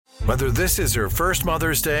Whether this is her first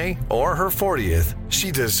Mother's Day or her 40th, she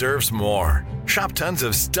deserves more. Shop tons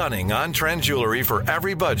of stunning on-trend jewelry for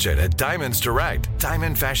every budget at Diamonds Direct.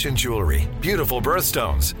 Diamond fashion jewelry, beautiful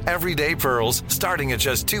birthstones, everyday pearls starting at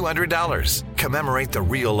just $200. Commemorate the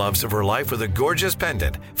real loves of her life with a gorgeous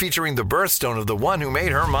pendant featuring the birthstone of the one who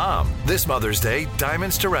made her mom. This Mother's Day,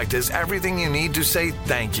 Diamonds Direct is everything you need to say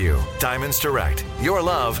thank you. Diamonds Direct, your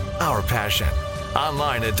love, our passion.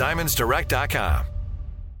 Online at diamondsdirect.com.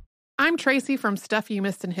 I'm Tracy from Stuff You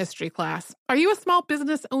Missed in History class. Are you a small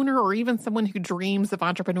business owner or even someone who dreams of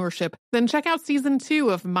entrepreneurship? Then check out Season 2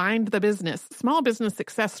 of Mind the Business, Small Business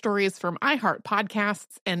Success Stories from iHeart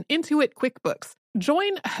Podcasts and Intuit QuickBooks.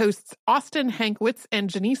 Join hosts Austin Hankwitz and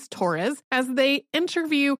Janice Torres as they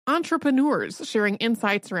interview entrepreneurs sharing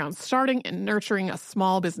insights around starting and nurturing a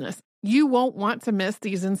small business. You won't want to miss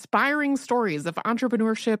these inspiring stories of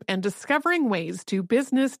entrepreneurship and discovering ways to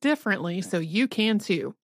business differently so you can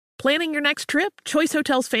too. Planning your next trip? Choice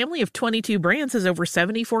Hotels' family of 22 brands has over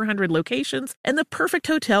 7,400 locations and the perfect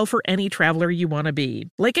hotel for any traveler you want to be.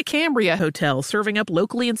 Like a Cambria Hotel, serving up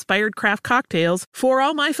locally inspired craft cocktails for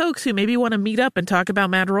all my folks who maybe want to meet up and talk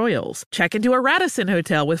about Mad Royals. Check into a Radisson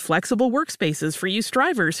Hotel with flexible workspaces for you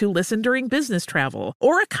strivers who listen during business travel.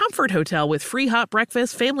 Or a Comfort Hotel with free hot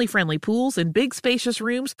breakfast, family-friendly pools, and big spacious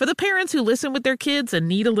rooms for the parents who listen with their kids and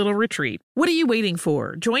need a little retreat. What are you waiting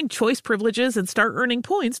for? Join Choice Privileges and start earning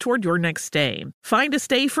points toward your next stay. Find a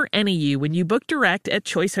stay for any you when you book direct at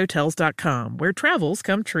choicehotels.com, where travels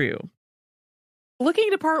come true.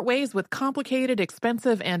 Looking to part ways with complicated,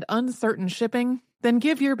 expensive, and uncertain shipping? Then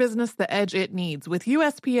give your business the edge it needs with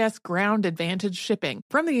USPS Ground Advantage shipping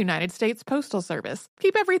from the United States Postal Service.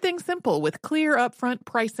 Keep everything simple with clear upfront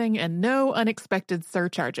pricing and no unexpected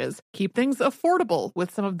surcharges. Keep things affordable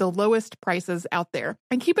with some of the lowest prices out there.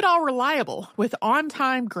 And keep it all reliable with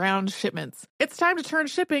on-time ground shipments. It's time to turn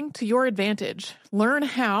shipping to your advantage. Learn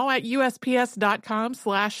how at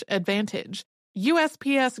USPS.com/advantage.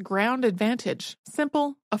 USPS Ground Advantage.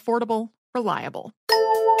 Simple, affordable, reliable.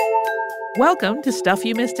 Welcome to Stuff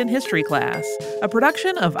You Missed in History class, a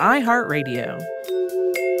production of iHeartRadio.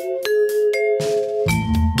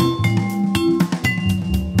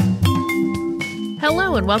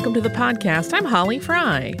 Hello and welcome to the podcast. I'm Holly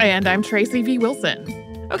Fry. And I'm Tracy V. Wilson.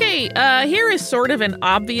 Okay, here is sort of an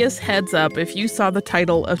obvious heads up if you saw the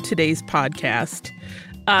title of today's podcast.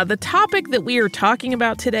 The topic that we are talking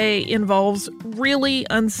about today involves really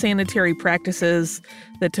unsanitary practices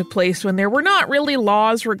that took place when there were not really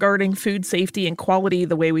laws regarding food safety and quality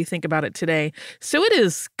the way we think about it today. So it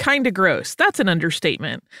is kind of gross. That's an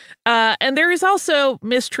understatement. And there is also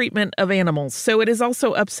mistreatment of animals. So it is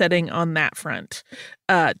also upsetting on that front.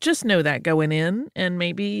 Just know that going in, and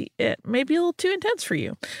maybe it may be a little too intense for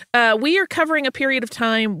you. We are covering a period of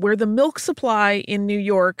time where the milk supply in New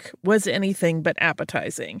York was anything but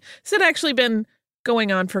appetizing. So it had actually been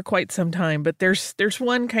going on for quite some time, but there's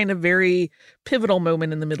one kind of very pivotal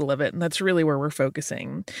moment in the middle of it, and that's really where we're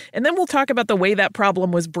focusing. And then we'll talk about the way that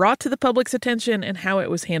problem was brought to the public's attention and how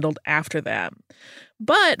it was handled after that.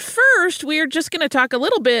 But first, we're just going to talk a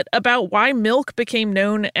little bit about why milk became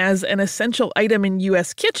known as an essential item in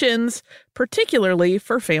U.S. kitchens, particularly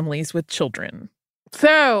for families with children.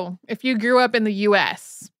 So, if you grew up in the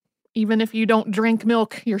U.S., even if you don't drink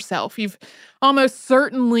milk yourself, you've almost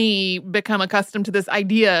certainly become accustomed to this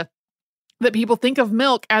idea that people think of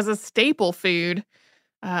milk as a staple food.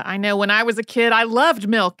 I know when I was a kid, I loved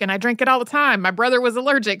milk and I drank it all the time. My brother was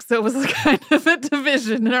allergic, so it was kind of a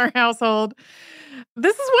division in our household.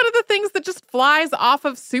 This is one of the things that just flies off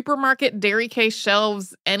of supermarket dairy case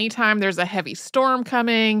shelves anytime there's a heavy storm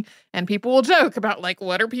coming, and people will joke about, like,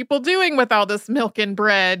 what are people doing with all this milk and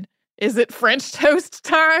bread? Is it French toast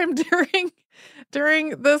time during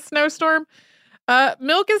the snowstorm?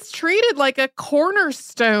 Milk is treated like a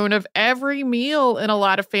cornerstone of every meal in a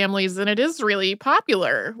lot of families, and it is really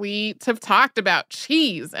popular. We have talked about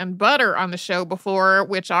cheese and butter on the show before,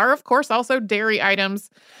 which are, of course, also dairy items.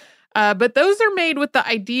 But those are made with the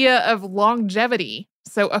idea of longevity,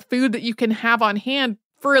 so a food that you can have on hand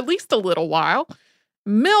for at least a little while.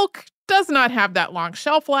 Milk does not have that long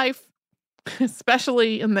shelf life,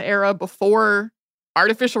 especially in the era before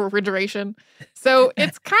artificial refrigeration. So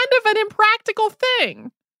it's kind of an impractical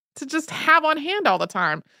thing to just have on hand all the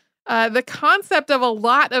time. The concept of a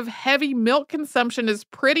lot of heavy milk consumption is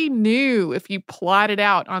pretty new if you plot it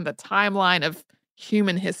out on the timeline of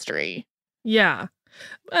human history. Yeah.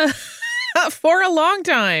 For a long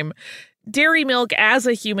time, dairy milk as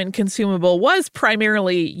a human consumable was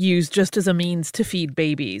primarily used just as a means to feed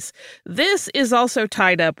babies. This is also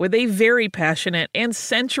tied up with a very passionate and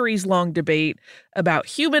centuries-long debate about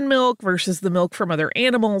human milk versus the milk from other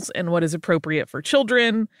animals and what is appropriate for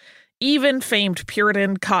children. Even famed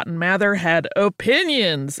Puritan Cotton Mather had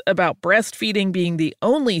opinions about breastfeeding being the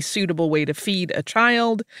only suitable way to feed a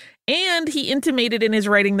child, and he intimated in his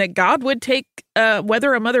writing that God would take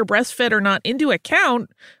whether a mother breastfed or not into account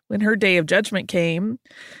when her day of judgment came.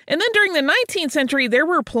 And then during the 19th century, there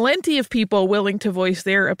were plenty of people willing to voice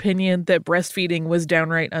their opinion that breastfeeding was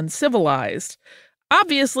downright uncivilized.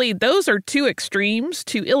 Obviously, those are two extremes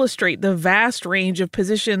to illustrate the vast range of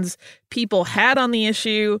positions people had on the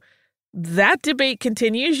issue. That debate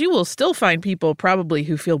continues. You will still find people probably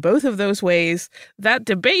who feel both of those ways. That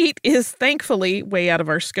debate is thankfully way out of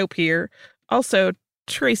our scope here. Also,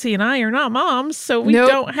 Tracy and I are not moms, so we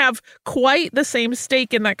don't have quite the same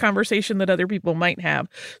stake in that conversation that other people might have.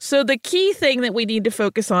 So the key thing that we need to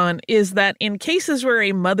focus on is that in cases where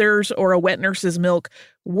a mother's or a wet nurse's milk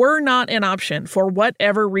were not an option for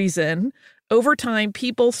whatever reason, over time,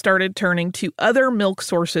 people started turning to other milk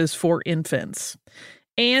sources for infants.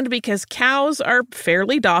 And because cows are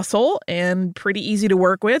fairly docile and pretty easy to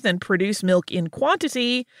work with and produce milk in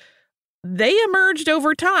quantity, they emerged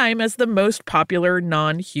over time as the most popular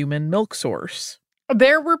non-human milk source.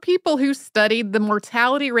 There were people who studied the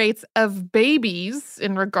mortality rates of babies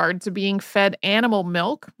in regard to being fed animal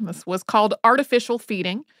milk. This was called artificial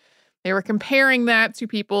feeding. They were comparing that to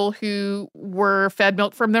people who were fed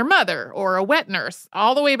milk from their mother or a wet nurse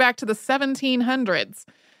all the way back to the 1700s.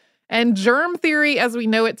 And germ theory, as we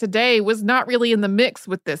know it today, was not really in the mix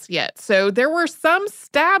with this yet. So there were some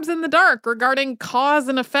stabs in the dark regarding cause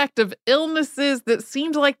and effect of illnesses that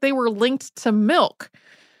seemed like they were linked to milk.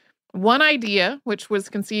 One idea, which was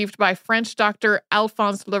conceived by French doctor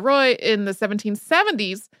Alphonse Leroy in the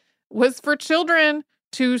 1770s, was for children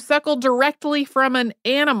to suckle directly from an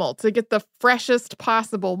animal to get the freshest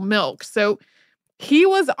possible milk. So he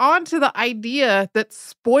was onto the idea that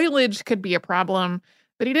spoilage could be a problem,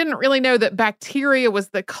 but he didn't really know that bacteria was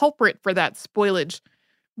the culprit for that spoilage.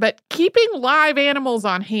 But keeping live animals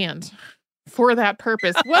on hand for that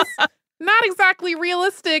purpose was not exactly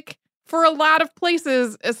realistic for a lot of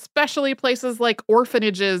places, especially places like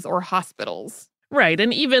orphanages or hospitals. Right.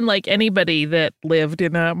 And even like anybody that lived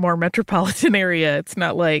in a more metropolitan area, it's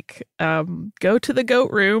not like go to the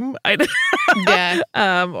goat room. Yeah.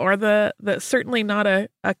 Or the certainly not a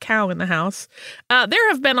cow in the house. There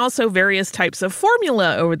have been also various types of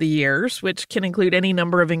formula over the years, which can include any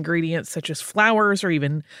number of ingredients such as flours or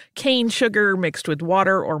even cane sugar mixed with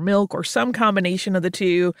water or milk or some combination of the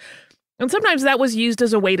two. And sometimes that was used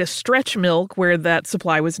as a way to stretch milk where that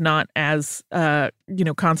supply was not as,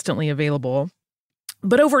 constantly available.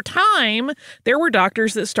 But over time, there were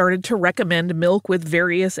doctors that started to recommend milk with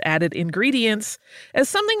various added ingredients as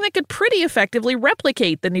something that could pretty effectively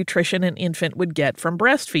replicate the nutrition an infant would get from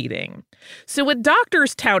breastfeeding. So with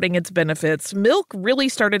doctors touting its benefits, milk really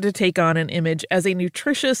started to take on an image as a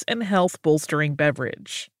nutritious and health-bolstering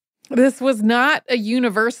beverage. This was not a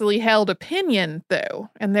universally held opinion, though,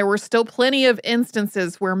 and there were still plenty of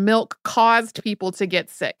instances where milk caused people to get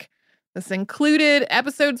sick. This included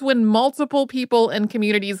episodes when multiple people in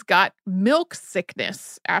communities got milk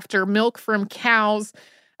sickness after milk from cows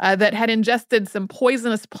that had ingested some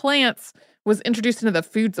poisonous plants was introduced into the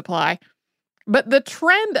food supply. But the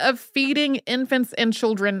trend of feeding infants and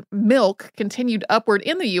children milk continued upward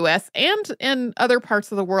in the U.S. and in other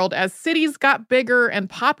parts of the world as cities got bigger and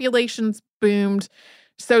populations boomed.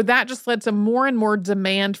 So that just led to more and more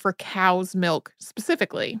demand for cow's milk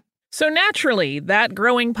specifically. So naturally, that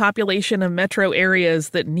growing population of metro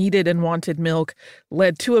areas that needed and wanted milk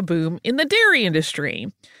led to a boom in the dairy industry.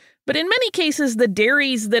 But in many cases, the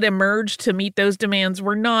dairies that emerged to meet those demands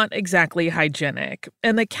were not exactly hygienic,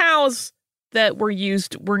 and the cows that were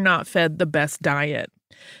used were not fed the best diet.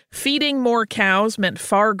 Feeding more cows meant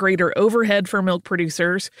far greater overhead for milk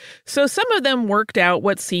producers, so some of them worked out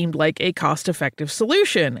what seemed like a cost-effective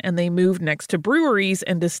solution, and they moved next to breweries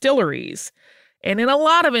and distilleries. And in a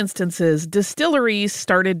lot of instances, distilleries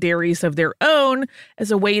started dairies of their own as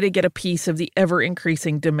a way to get a piece of the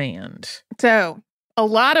ever-increasing demand. So, a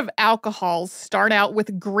lot of alcohols start out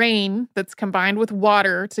with grain that's combined with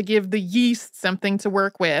water to give the yeast something to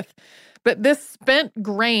work with. But this spent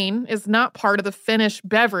grain is not part of the finished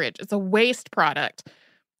beverage. It's a waste product.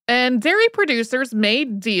 And dairy producers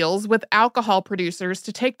made deals with alcohol producers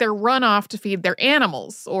to take their runoff to feed their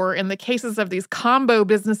animals. Or in the cases of these combo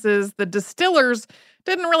businesses, the distillers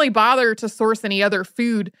didn't really bother to source any other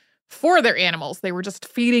food for their animals. They were just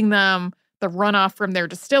feeding them the runoff from their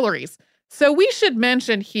distilleries. So we should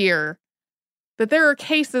mention here that there are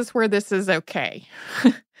cases where this is okay.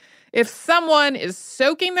 If someone is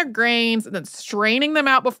soaking their grains and then straining them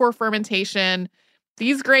out before fermentation,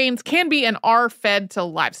 these grains can be and are fed to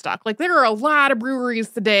livestock. Like, there are a lot of breweries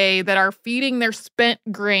today that are feeding their spent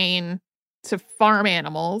grain to farm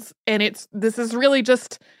animals. And this is really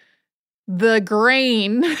just the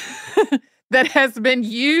grain that has been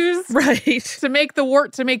used to make the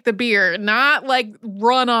wort, to make the beer, not like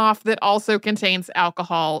runoff that also contains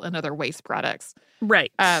alcohol and other waste products.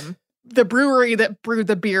 Right. The brewery that brewed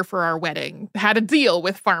the beer for our wedding had a deal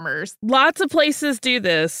with farmers. Lots of places do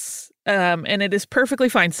this, and it is perfectly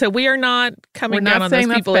fine. So we are not coming down on those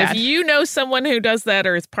people. If you know someone who does that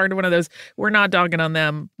or is part of one of those, we're not dogging on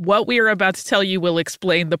them. What we are about to tell you will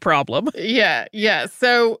explain the problem. Yeah.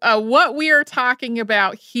 So what we are talking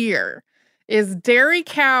about here is dairy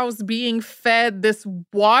cows being fed this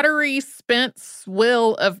watery, spent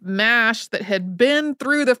swill of mash that had been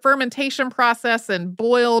through the fermentation process and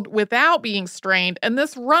boiled without being strained. And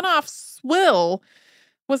this runoff swill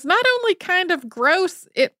was not only kind of gross,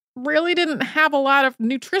 it really didn't have a lot of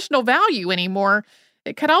nutritional value anymore.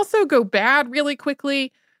 It could also go bad really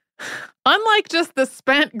quickly. Unlike just the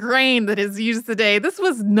spent grain that is used today, this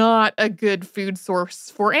was not a good food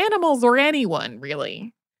source for animals or anyone,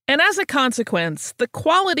 really. And as a consequence, the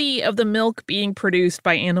quality of the milk being produced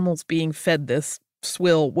by animals being fed this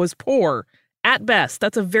swill was poor, at best.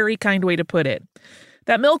 That's a very kind way to put it.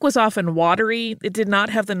 That milk was often watery. It did not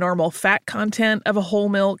have the normal fat content of a whole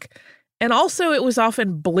milk. And also, it was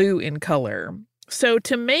often blue in color. So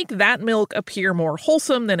to make that milk appear more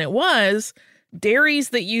wholesome than it was, dairies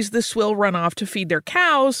that used the swill runoff to feed their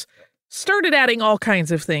cows started adding all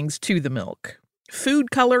kinds of things to the milk.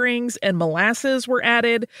 Food colorings and molasses were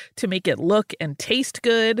added to make it look and taste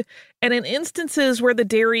good. And in instances where the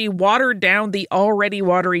dairy watered down the already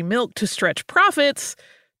watery milk to stretch profits,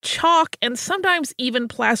 chalk and sometimes even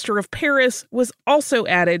plaster of Paris was also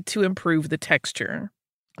added to improve the texture.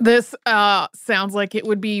 This sounds like it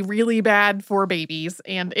would be really bad for babies,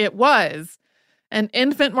 and it was. And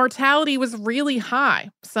infant mortality was really high.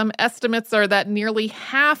 Some estimates are that nearly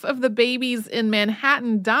half of the babies in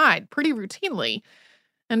Manhattan died pretty routinely.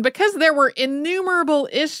 And because there were innumerable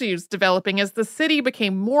issues developing as the city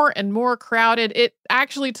became more and more crowded, it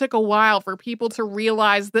actually took a while for people to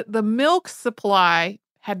realize that the milk supply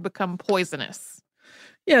had become poisonous.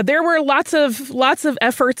 Yeah, there were lots of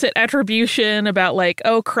efforts at attribution about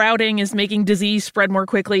crowding is making disease spread more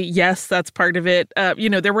quickly. Yes, that's part of it.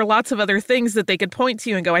 There were lots of other things that they could point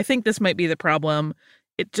to and go, I think this might be the problem.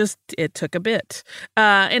 It took a bit.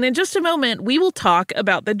 And in just a moment, we will talk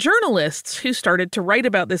about the journalists who started to write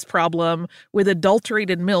about this problem with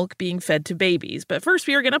adulterated milk being fed to babies. But first,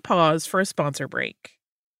 we are going to pause for a sponsor break.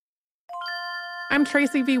 I'm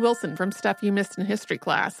Tracy V. Wilson from Stuff You Missed in History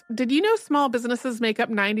Class. Did you know small businesses make up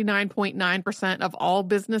 99.9% of all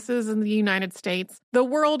businesses in the United States? The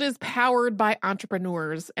world is powered by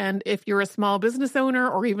entrepreneurs, and if you're a small business owner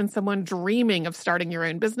or even someone dreaming of starting your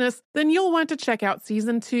own business, then you'll want to check out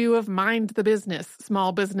Season 2 of Mind the Business,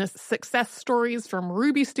 Small Business Success Stories from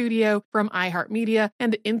Ruby Studio, from iHeartMedia,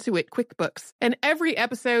 and Intuit QuickBooks. And every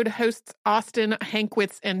episode, hosts Austin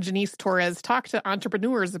Hankwitz and Janice Torres talk to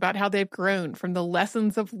entrepreneurs about how they've grown from the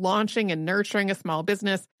lessons of launching and nurturing a small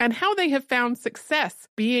business and how they have found success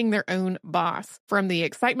being their own boss. From the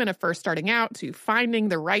excitement of first starting out to finding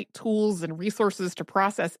the right tools and resources to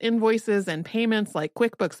process invoices and payments like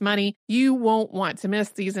QuickBooks Money, you won't want to miss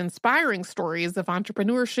these inspiring stories of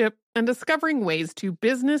entrepreneurship and discovering ways to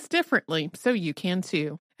business differently so you can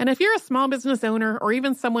too. And if you're a small business owner or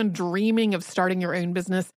even someone dreaming of starting your own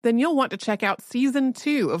business, then you'll want to check out Season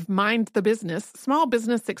 2 of Mind the Business, Small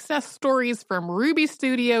Business Success Stories from Ruby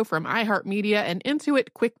Studio, from iHeartMedia, and Intuit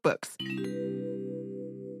QuickBooks.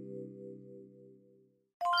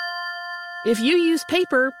 If you use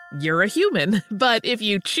paper, you're a human. But if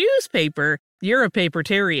you choose paper, you're a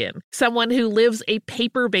papertarian, someone who lives a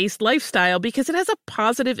paper-based lifestyle because it has a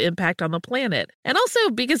positive impact on the planet. And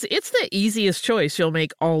also because it's the easiest choice you'll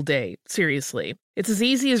make all day, seriously. It's as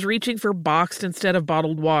easy as reaching for boxed instead of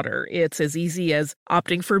bottled water. It's as easy as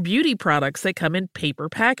opting for beauty products that come in paper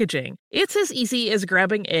packaging. It's as easy as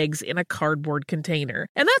grabbing eggs in a cardboard container.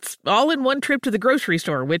 And that's all in one trip to the grocery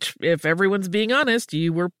store, which, if everyone's being honest,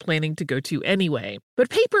 you were planning to go to anyway. But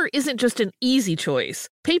paper isn't just an easy choice.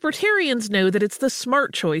 Papertarians know that it's the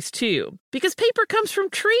smart choice, too. Because paper comes from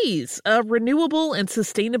trees, a renewable and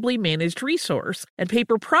sustainably managed resource. And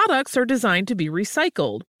paper products are designed to be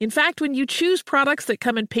recycled. In fact, when you choose products that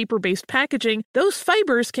come in paper-based packaging, those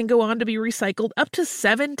fibers can go on to be recycled up to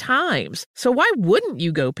 7 times. So why wouldn't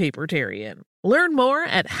you go papertarian? Learn more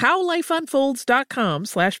at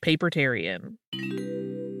howlifeunfolds.com/papertarian.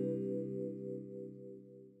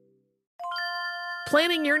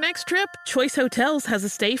 Planning your next trip? Choice Hotels has a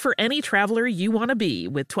stay for any traveler you want to be,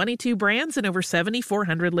 with 22 brands and over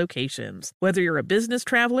 7,400 locations. Whether you're a business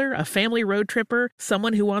traveler, a family road tripper,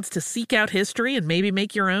 someone who wants to seek out history and maybe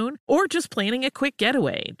make your own, or just planning a quick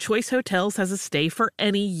getaway, Choice Hotels has a stay for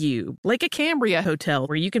any you. Like a Cambria Hotel,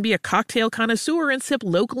 where you can be a cocktail connoisseur and sip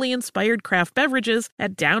locally inspired craft beverages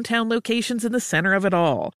at downtown locations in the center of it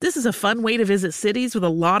all. This is a fun way to visit cities with a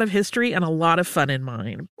lot of history and a lot of fun in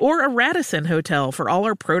mind. Or a Radisson Hotel for all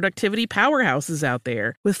our productivity powerhouses out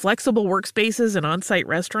there. With flexible workspaces and on-site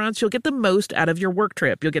restaurants, you'll get the most out of your work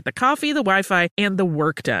trip. You'll get the coffee, the Wi-Fi, and the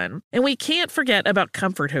work done. And we can't forget about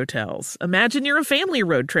Comfort Hotels. Imagine you're a family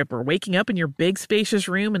road tripper, waking up in your big spacious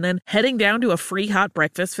room and then heading down to a free hot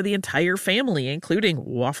breakfast for the entire family, including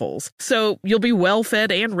waffles. So you'll be well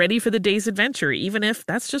fed and ready for the day's adventure, even if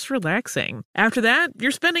that's just relaxing. After that,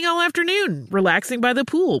 you're spending all afternoon relaxing by the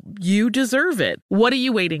pool. You deserve it. What are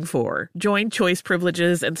you waiting for? Join Choice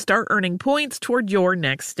Privileges and start earning points toward your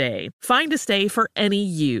next stay. Find a stay for any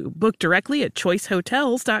you. Book directly at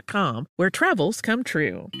choicehotels.com, where travels come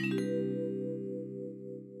true.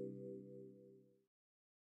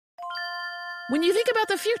 When you think about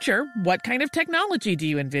the future, what kind of technology do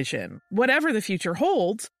you envision? Whatever the future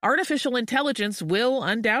holds, artificial intelligence will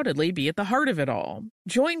undoubtedly be at the heart of it all.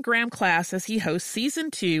 Join Graham Class as he hosts Season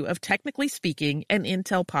 2 of Technically Speaking, an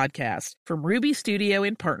Intel podcast from Ruby Studio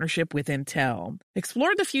in partnership with Intel.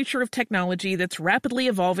 Explore the future of technology that's rapidly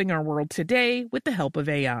evolving our world today with the help of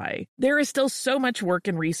AI. There is still so much work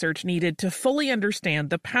and research needed to fully understand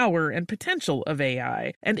the power and potential of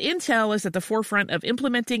AI, and Intel is at the forefront of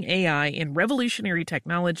implementing AI in revolutionary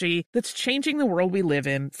technology that's changing the world we live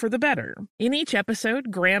in for the better. In each episode,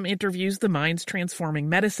 Graham interviews the minds transforming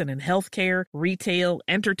medicine and healthcare, retail,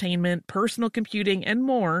 entertainment, personal computing, and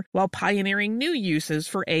more, while pioneering new uses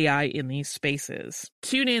for AI in these spaces.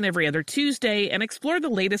 Tune in every other Tuesday and explore the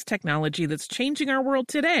latest technology that's changing our world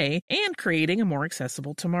today and creating a more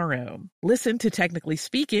accessible tomorrow. Listen to Technically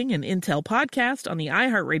Speaking, an Intel podcast on the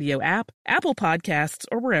iHeartRadio app, Apple Podcasts,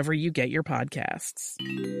 or wherever you get your podcasts.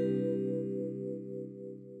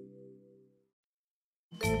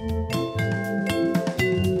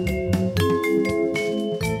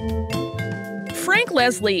 Frank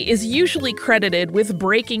Leslie is usually credited with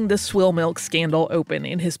breaking the swill milk scandal open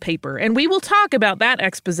in his paper, and we will talk about that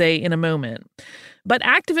exposé in a moment. But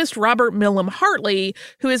activist Robert Millam Hartley,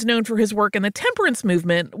 who is known for his work in the temperance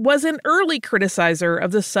movement, was an early criticizer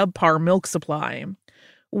of the subpar milk supply.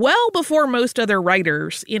 Well before most other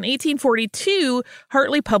writers, in 1842,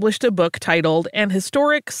 Hartley published a book titled An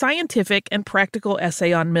Historic, Scientific, and Practical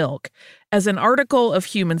Essay on Milk, as an article of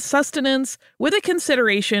human sustenance with a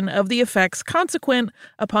consideration of the effects consequent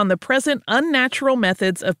upon the present unnatural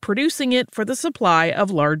methods of producing it for the supply of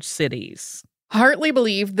large cities. Hartley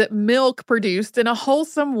believed that milk produced in a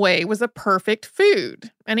wholesome way was a perfect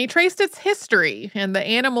food, and he traced its history and the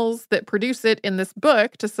animals that produce it in this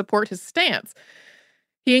book to support his stance.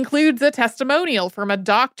 He includes a testimonial from a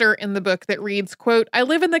doctor in the book that reads, quote, "I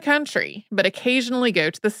live in the country, but occasionally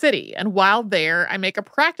go to the city, and while there, I make a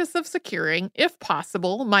practice of securing, if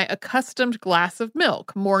possible, my accustomed glass of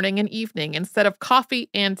milk morning and evening instead of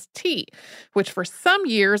coffee and tea, which for some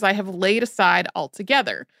years I have laid aside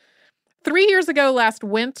altogether. 3 years ago last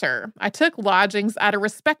winter, I took lodgings at a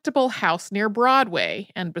respectable house near Broadway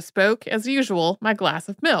and bespoke, as usual, my glass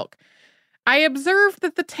of milk. I observed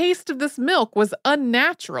that the taste of this milk was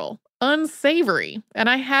unnatural, unsavory, and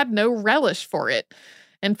I had no relish for it.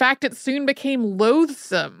 In fact, it soon became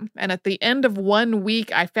loathsome, and at the end of 1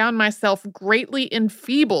 week, I found myself greatly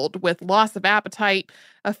enfeebled with loss of appetite,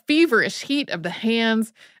 a feverish heat of the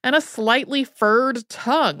hands, and a slightly furred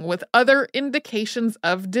tongue with other indications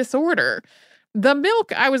of disorder. The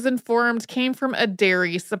milk, I was informed, came from a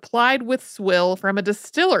dairy supplied with swill from a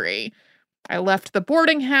distillery. I left the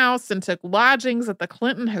boarding house and took lodgings at the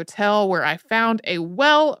Clinton Hotel, where I found a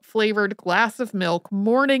well-flavored glass of milk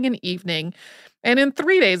morning and evening, and in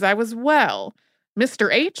 3 days I was well.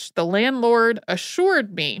 Mr. H., the landlord,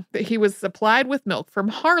 assured me that he was supplied with milk from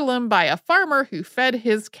Harlem by a farmer who fed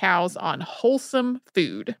his cows on wholesome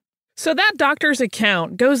food." So that doctor's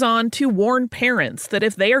account goes on to warn parents that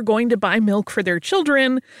if they are going to buy milk for their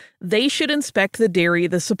children, they should inspect the dairy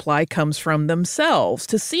the supply comes from themselves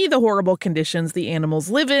to see the horrible conditions the animals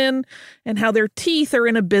live in and how their teeth are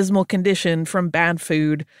in abysmal condition from bad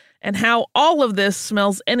food and how all of this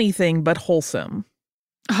smells anything but wholesome.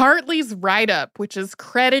 Hartley's write-up, which is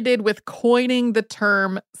credited with coining the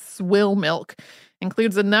term swill milk,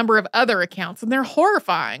 includes a number of other accounts, and they're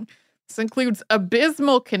horrifying. This includes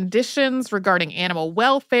abysmal conditions regarding animal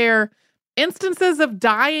welfare, instances of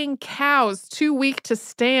dying cows too weak to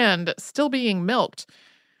stand still being milked.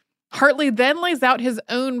 Hartley then lays out his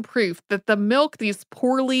own proof that the milk these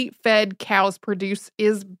poorly fed cows produce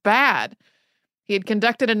is bad. He had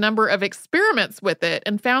conducted a number of experiments with it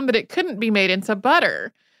and found that it couldn't be made into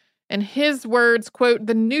butter. In his words, quote,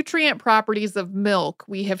 "The nutrient properties of milk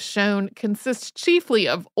we have shown consist chiefly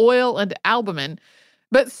of oil and albumin,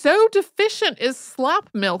 but so deficient is slop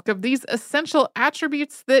milk of these essential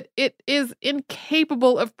attributes that it is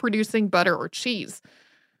incapable of producing butter or cheese."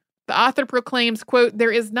 The author proclaims, quote,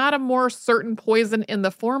 "There is not a more certain poison in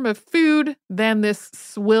the form of food than this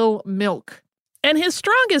swill milk." And his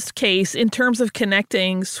strongest case in terms of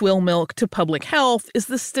connecting swill milk to public health is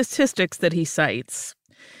the statistics that he cites.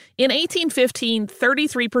 In 1815,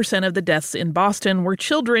 33% of the deaths in Boston were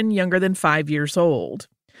children younger than 5 years old.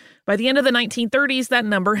 By the end of the 1930s, that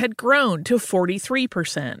number had grown to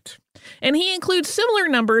 43%. And he includes similar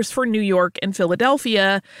numbers for New York and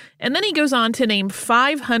Philadelphia, and then he goes on to name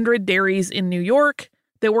 500 dairies in New York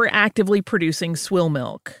that were actively producing swill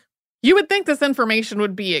milk. You would think this information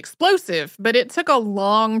would be explosive, but it took a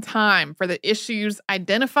long time for the issues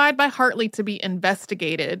identified by Hartley to be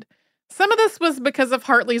investigated. Some of this was because of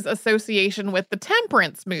Hartley's association with the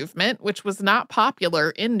temperance movement, which was not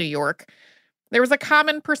popular in New York. There was a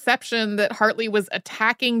common perception that Hartley was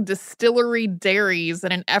attacking distillery dairies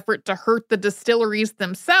in an effort to hurt the distilleries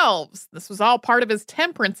themselves. This was all part of his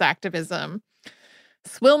temperance activism.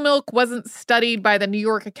 Swill milk wasn't studied by the New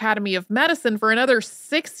York Academy of Medicine for another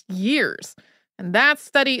 6 years, and that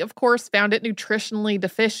study, of course, found it nutritionally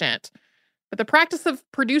deficient. But the practice of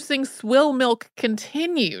producing swill milk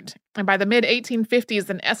continued, and by the mid-1850s,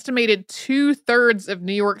 an estimated 2/3 of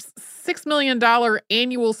New York's $6 million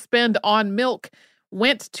annual spend on milk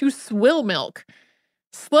went to swill milk.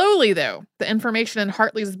 Slowly, though, the information in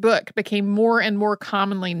Hartley's book became more and more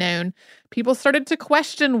commonly known. People started to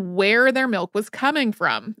question where their milk was coming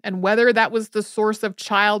from and whether that was the source of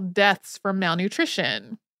child deaths from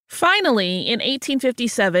malnutrition. Finally, in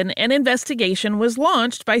 1857, an investigation was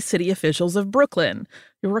launched by city officials of Brooklyn.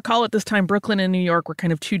 You'll recall at this time, Brooklyn and New York were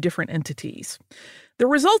kind of two different entities. The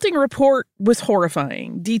resulting report was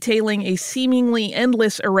horrifying, detailing a seemingly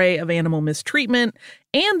endless array of animal mistreatment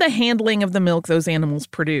and the handling of the milk those animals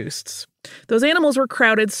produced. Those animals were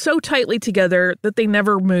crowded so tightly together that they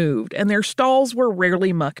never moved, and their stalls were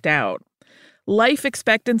rarely mucked out. Life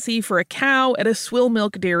expectancy for a cow at a swill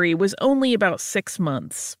milk dairy was only about 6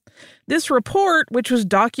 months. This report, which was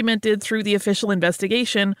documented through the official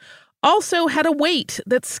investigation, also had a weight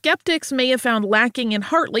that skeptics may have found lacking in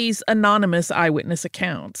Hartley's anonymous eyewitness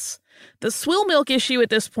accounts. The swill milk issue at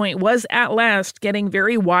this point was at last getting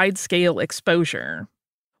very wide-scale exposure.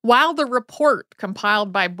 While the report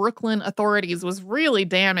compiled by Brooklyn authorities was really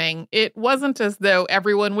damning, it wasn't as though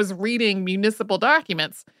everyone was reading municipal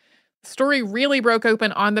documents. The story really broke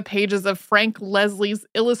open on the pages of Frank Leslie's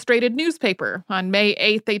illustrated newspaper on May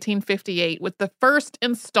 8, 1858, with the first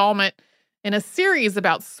installment in a series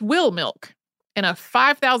about swill milk. In a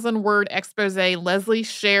 5,000-word expose, Leslie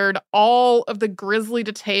shared all of the grisly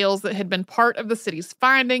details that had been part of the city's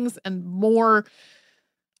findings and more.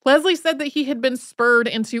 Leslie said that he had been spurred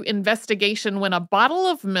into investigation when a bottle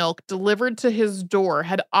of milk delivered to his door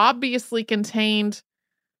had obviously contained,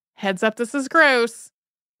 heads up, this is gross,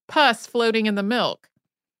 pus floating in the milk.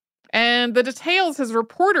 And the details his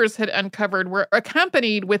reporters had uncovered were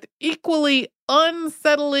accompanied with equally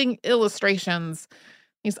unsettling illustrations.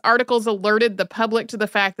 These articles alerted the public to the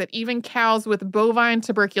fact that even cows with bovine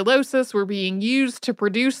tuberculosis were being used to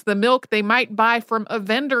produce the milk they might buy from a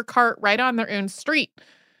vendor cart right on their own street.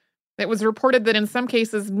 It was reported that in some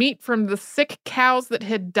cases, meat from the sick cows that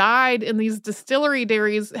had died in these distillery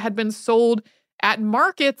dairies had been sold at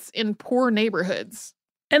markets in poor neighborhoods.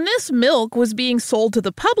 And this milk was being sold to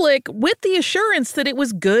the public with the assurance that it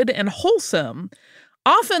was good and wholesome.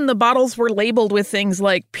 Often the bottles were labeled with things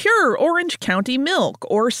like pure Orange County milk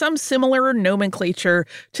or some similar nomenclature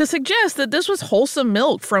to suggest that this was wholesome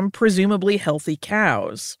milk from presumably healthy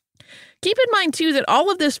cows. Keep in mind, too, that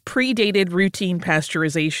all of this predated routine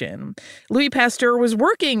pasteurization. Louis Pasteur was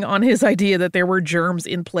working on his idea that there were germs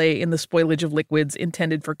in play in the spoilage of liquids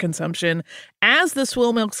intended for consumption as the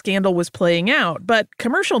swill milk scandal was playing out, but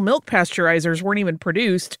commercial milk pasteurizers weren't even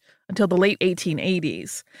produced until the late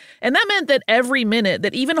 1880s. And that meant that every minute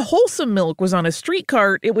that even wholesome milk was on a street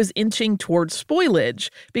cart, it was inching towards spoilage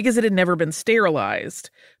because it had never been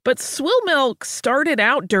sterilized. But swill milk started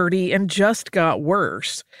out dirty and just got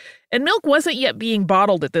worse. And milk wasn't yet being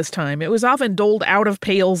bottled at this time. It was often doled out of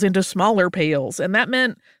pails into smaller pails, and that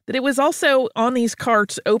meant that it was also on these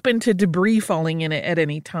carts open to debris falling in it at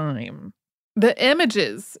any time. The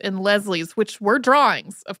images in Leslie's, which were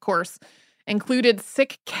drawings, of course, included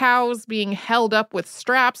sick cows being held up with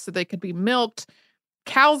straps so they could be milked,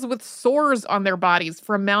 cows with sores on their bodies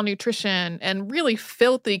from malnutrition, and really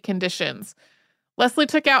filthy conditions. Leslie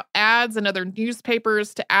took out ads in other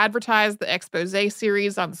newspapers to advertise the expose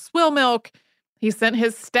series on swill milk. He sent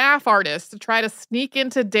his staff artists to try to sneak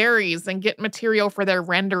into dairies and get material for their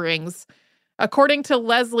renderings. According to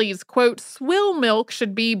Leslie's, quote, swill milk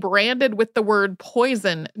should be branded with the word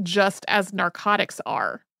poison, just as narcotics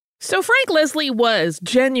are. So Frank Leslie was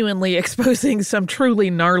genuinely exposing some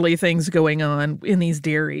truly gnarly things going on in these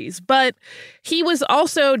dairies, but he was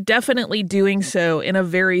also definitely doing so in a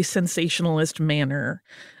very sensationalist manner.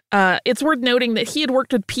 It's worth noting that he had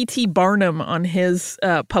worked with P.T. Barnum on his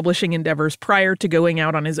publishing endeavors prior to going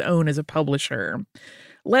out on his own as a publisher.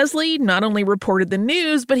 Leslie not only reported the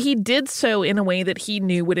news, but he did so in a way that he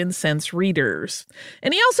knew would incense readers.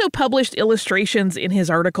 And he also published illustrations in his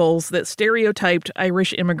articles that stereotyped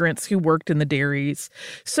Irish immigrants who worked in the dairies.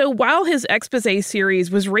 So while his expose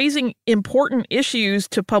series was raising important issues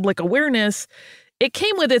to public awareness, it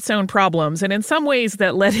came with its own problems, and in some ways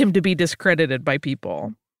that led him to be discredited by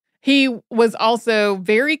people. He was also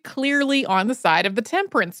very clearly on the side of the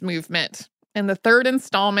temperance movement. In the third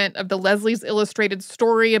installment of the Leslie's Illustrated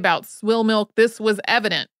story about swill milk, this was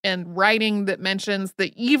evident in writing that mentions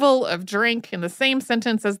the evil of drink in the same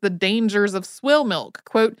sentence as the dangers of swill milk.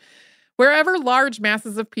 Quote, wherever large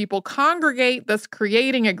masses of people congregate, thus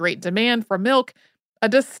creating a great demand for milk, a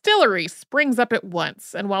distillery springs up at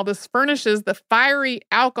once. And while this furnishes the fiery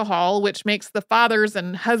alcohol, which makes the fathers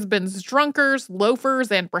and husbands drunkards,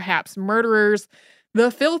 loafers, and perhaps murderers,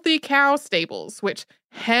 the filthy cow stables, which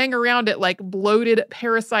hang around it like bloated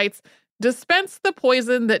parasites, dispense the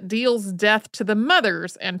poison that deals death to the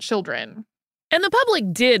mothers and children. And the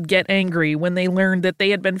public did get angry when they learned that they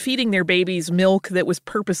had been feeding their babies milk that was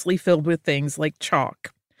purposely filled with things like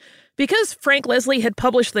chalk. Because Frank Leslie had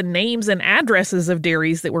published the names and addresses of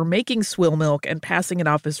dairies that were making swill milk and passing it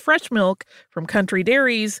off as fresh milk from country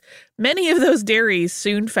dairies, many of those dairies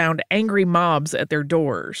soon found angry mobs at their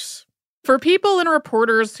doors. For people and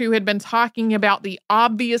reporters who had been talking about the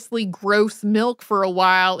obviously gross milk for a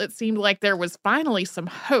while, it seemed like there was finally some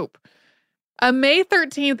hope. A May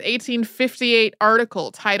 13th, 1858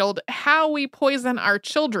 article titled How We Poison Our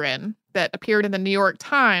Children that appeared in the New York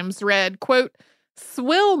Times read, quote,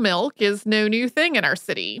 swill milk is no new thing in our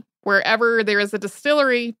city. Wherever there is a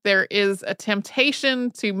distillery, there is a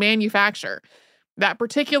temptation to manufacture. That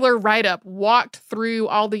particular write-up walked through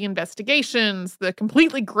all the investigations, the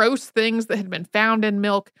completely gross things that had been found in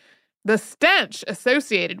milk, the stench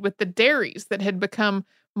associated with the dairies that had become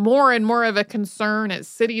more and more of a concern as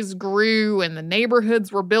cities grew and the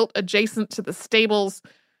neighborhoods were built adjacent to the stables.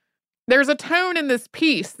 There's a tone in this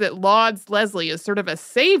piece that lauds Leslie as sort of a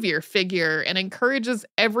savior figure and encourages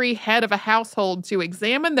every head of a household to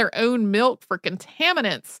examine their own milk for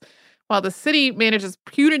contaminants, while the city manages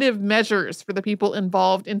punitive measures for the people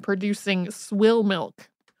involved in producing swill milk.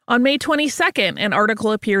 On May 22nd, an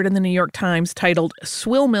article appeared in the New York Times titled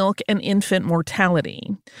Swill Milk and Infant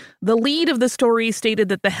Mortality. The lead of the story stated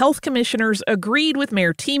that the health commissioners agreed with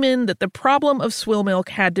Mayor Tiemann that the problem of swill milk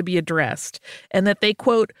had to be addressed, and that they,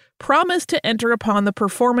 quote, promised to enter upon the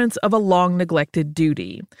performance of a long-neglected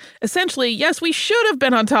duty. Essentially, yes, we should have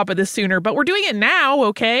been on top of this sooner, but we're doing it now,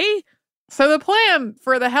 okay? So the plan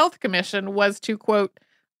for the Health Commission was to, quote,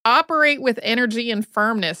 operate with energy and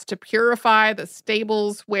firmness to purify the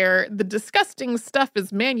stables where the disgusting stuff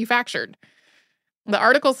is manufactured. The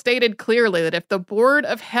article stated clearly that if the Board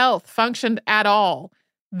of Health functioned at all,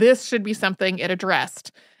 this should be something it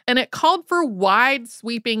addressed. And it called for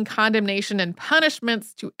wide-sweeping condemnation and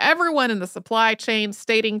punishments to everyone in the supply chain,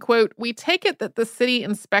 stating, quote, we take it that the city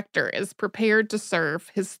inspector is prepared to serve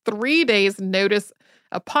his 3 days' notice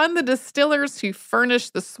upon the distillers who furnish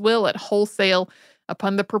the swill at wholesale,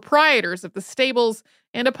 upon the proprietors of the stables,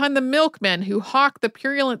 and upon the milkmen who hawk the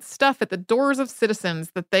purulent stuff at the doors of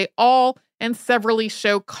citizens, that they all and severally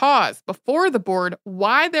show cause before the board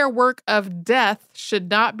why their work of death should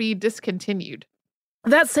not be discontinued.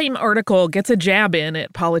 That same article gets a jab in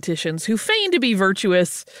at politicians who feign to be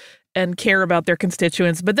virtuous and care about their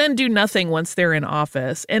constituents, but then do nothing once they're in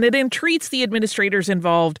office. And it entreats the administrators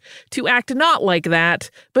involved to act not like that,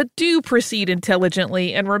 but do proceed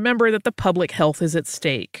intelligently and remember that the public health is at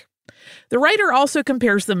stake. The writer also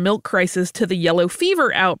compares the milk crisis to the yellow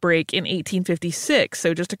fever outbreak in 1856,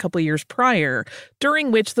 so just a couple years prior,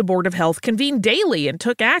 during which the Board of Health convened daily and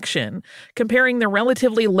took action, comparing the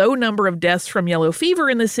relatively low number of deaths from yellow fever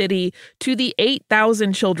in the city to the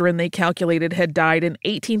 8,000 children they calculated had died in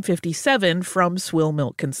 1857 from swill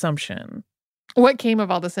milk consumption. What came of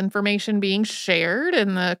all this information being shared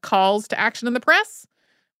and the calls to action in the press?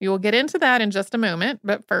 We will get into that in just a moment,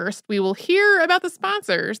 but first, we will hear about the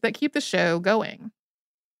sponsors that keep the show going.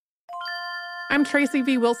 I'm Tracy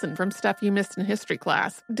V. Wilson from Stuff You Missed in History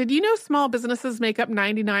class. Did you know small businesses make up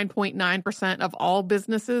 99.9% of all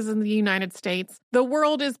businesses in the United States? The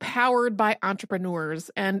world is powered by entrepreneurs,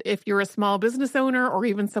 and if you're a small business owner or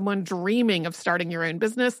even someone dreaming of starting your own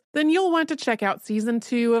business, then you'll want to check out Season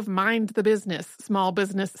 2 of Mind the Business, Small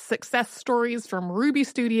Business Success Stories from Ruby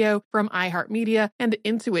Studio, from iHeartMedia, and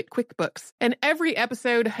Intuit QuickBooks. And every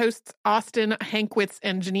episode, hosts Austin Hankwitz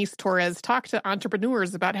and Janice Torres talk to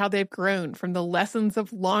entrepreneurs about how they've grown from the lessons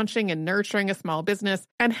of launching and nurturing a small business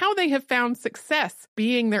and how they have found success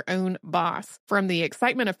being their own boss. From the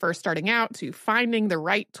excitement of first starting out to finding the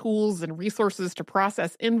right tools and resources to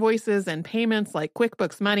process invoices and payments like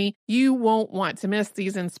QuickBooks Money, you won't want to miss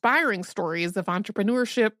these inspiring stories of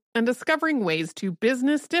entrepreneurship and discovering ways to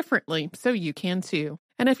business differently so you can too.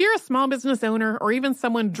 And if you're a small business owner or even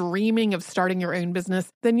someone dreaming of starting your own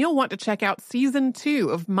business, then you'll want to check out Season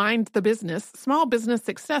 2 of Mind the Business, Small Business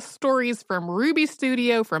Success Stories from Ruby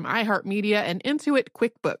Studio, from iHeartMedia, and Intuit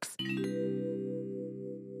QuickBooks.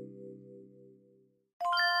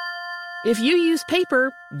 If you use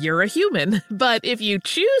paper, you're a human. But if you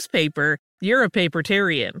choose paper, you're a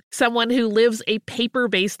papertarian, someone who lives a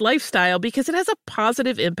paper-based lifestyle because it has a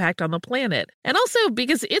positive impact on the planet. And also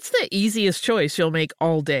because it's the easiest choice you'll make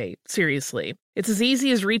all day, seriously. It's as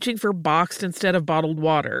easy as reaching for boxed instead of bottled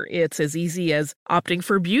water. It's as easy as opting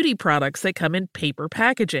for beauty products that come in paper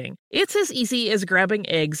packaging. It's as easy as grabbing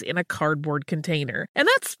eggs in a cardboard container. And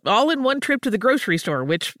that's all in one trip to the grocery store,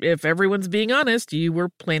 which, if everyone's being honest, you were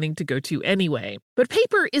planning to go to anyway. But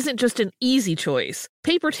paper isn't just an easy choice.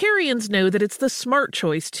 Papertarians know that it's the smart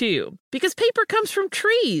choice, too. Because paper comes from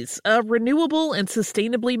trees, a renewable and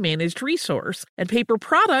sustainably managed resource. And paper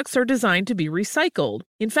products are designed to be recycled.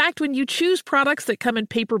 In fact, when you choose products that come in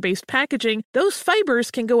paper-based packaging, those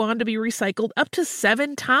fibers can go on to be recycled up to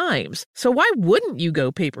 7 times. So why wouldn't you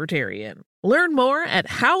go papertarian? Learn more at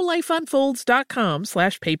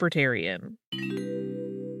howlifeunfolds.com/papertarian.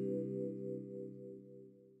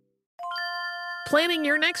 Planning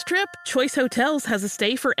your next trip? Choice Hotels has a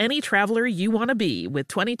stay for any traveler you want to be, with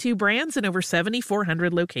 22 brands and over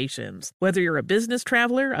 7,400 locations. Whether you're a business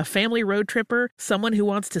traveler, a family road tripper, someone who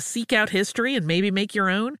wants to seek out history and maybe make your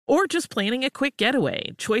own, or just planning a quick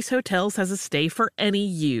getaway, Choice Hotels has a stay for any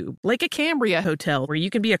you. Like a Cambria Hotel, where you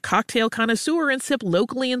can be a cocktail connoisseur and sip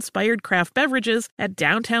locally inspired craft beverages at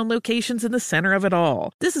downtown locations in the center of it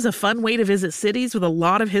all. This is a fun way to visit cities with a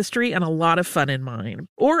lot of history and a lot of fun in mind.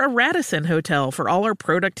 Or a Radisson Hotel for all our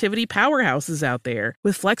productivity powerhouses out there.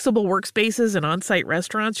 With flexible workspaces and on-site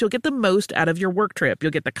restaurants, you'll get the most out of your work trip.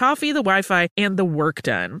 You'll get the coffee, the Wi-Fi, and the work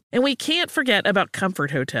done. And we can't forget about Comfort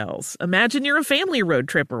Hotels. Imagine you're a family road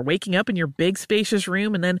tripper, waking up in your big spacious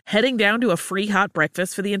room and then heading down to a free hot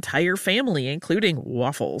breakfast for the entire family, including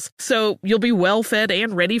waffles. So you'll be well fed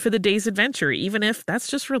and ready for the day's adventure, even if that's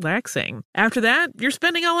just relaxing. After that, you're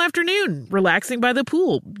spending all afternoon relaxing by the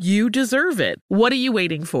pool. You deserve it. What are you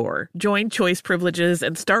waiting for? Join Choice Privileges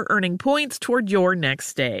and start earning points toward your next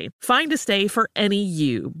stay. Find a stay for any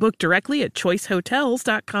you. Book directly at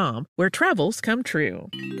choicehotels.com, where travels come true.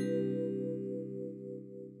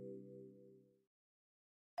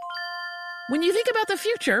 When you think about the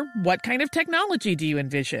future, what kind of technology do you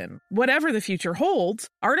envision? Whatever the future holds,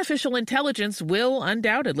 artificial intelligence will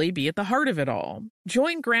undoubtedly be at the heart of it all.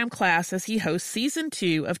 Join Graham Class as he hosts Season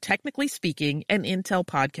 2 of Technically Speaking, an Intel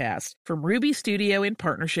podcast from Ruby Studio in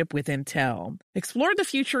partnership with Intel. Explore the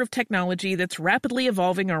future of technology that's rapidly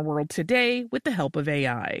evolving our world today with the help of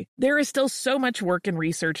AI. There is still so much work and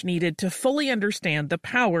research needed to fully understand the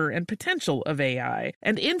power and potential of AI,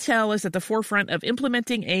 and Intel is at the forefront of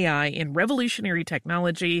implementing AI in revolutionary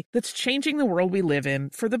technology that's changing the world we live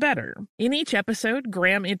in for the better. In each episode,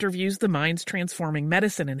 Graham interviews the minds transforming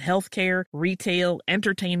medicine and healthcare, retail,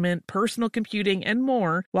 entertainment, personal computing, and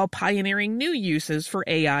more, while pioneering new uses for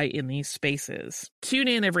AI in these spaces. Tune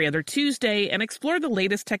in every other Tuesday and explore the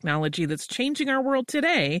latest technology that's changing our world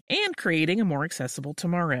today and creating a more accessible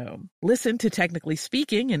tomorrow. Listen to Technically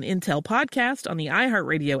Speaking, an Intel podcast on the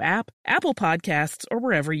iHeartRadio app, Apple Podcasts, or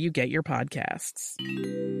wherever you get your podcasts.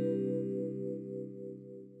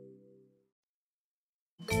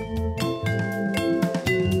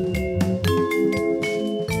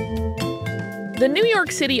 The New York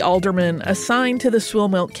City alderman assigned to the swill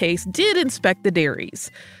milk case did inspect the dairies.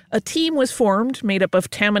 A team was formed made up of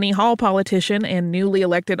Tammany Hall politician and newly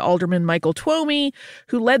elected Alderman Michael Twomey,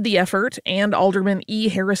 who led the effort, and Alderman E.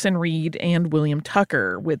 Harrison Reed and William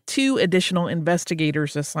Tucker, with 2 additional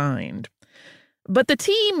investigators assigned. But the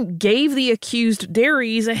team gave the accused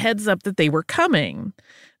dairies a heads up that they were coming.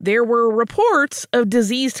 There were reports of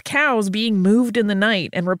diseased cows being moved in the night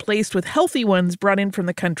and replaced with healthy ones brought in from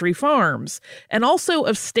the country farms, and also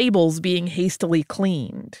of stables being hastily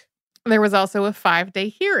cleaned. There was also a 5-day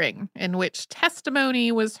hearing in which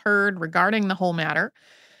testimony was heard regarding the whole matter.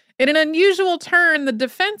 In an unusual turn, the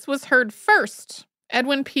defense was heard first.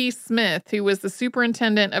 Edwin P. Smith, who was the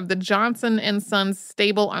superintendent of the Johnson and Sons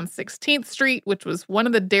stable on 16th Street, which was one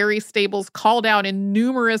of the dairy stables called out in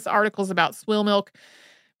numerous articles about swill milk,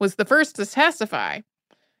 was the first to testify.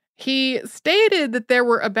 He stated that there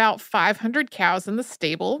were about 500 cows in the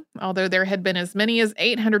stable, although there had been as many as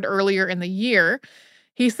 800 earlier in the year.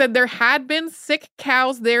 He said there had been sick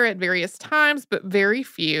cows there at various times, but very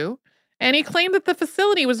few. And he claimed that the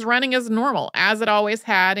facility was running as normal, as it always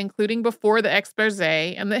had, including before the expose,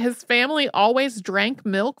 and that his family always drank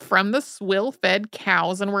milk from the swill-fed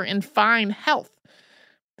cows and were in fine health.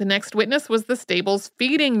 The next witness was the stable's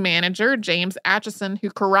feeding manager, James Atchison,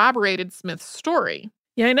 who corroborated Smith's story.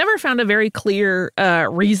 Yeah, I never found a very clear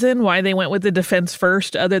reason why they went with the defense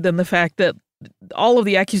first, other than the fact that all of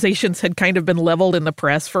the accusations had kind of been leveled in the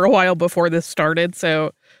press for a while before this started.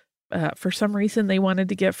 So for some reason, they wanted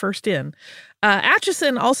to get first in.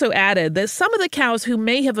 Atchison also added that some of the cows who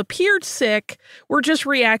may have appeared sick were just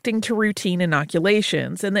reacting to routine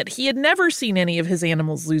inoculations, and that he had never seen any of his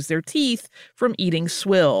animals lose their teeth from eating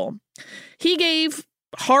swill. He gave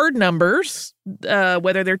hard numbers,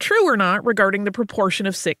 whether they're true or not, regarding the proportion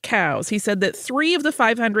of sick cows. He said that 3 of the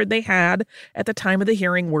 500 they had at the time of the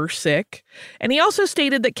hearing were sick. And he also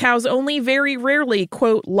stated that cows only very rarely,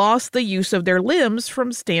 quote, lost the use of their limbs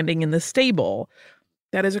from standing in the stable.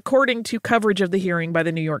 That is according to coverage of the hearing by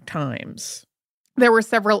the New York Times. There were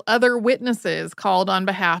several other witnesses called on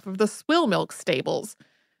behalf of the swill milk stables.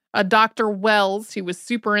 Dr. Wells, who was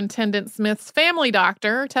Superintendent Smith's family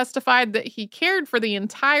doctor, testified that he cared for the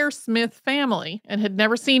entire Smith family and had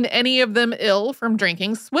never seen any of them ill from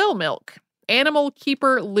drinking swill milk. Animal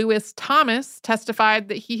keeper Lewis Thomas testified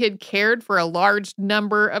that he had cared for a large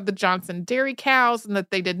number of the Johnson dairy cows and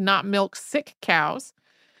that they did not milk sick cows.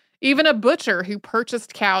 Even a butcher who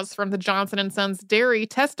purchased cows from the Johnson & Sons dairy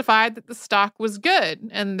testified that the stock was good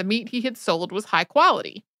and the meat he had sold was high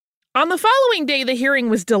quality. On the following day, the hearing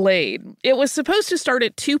was delayed. It was supposed to start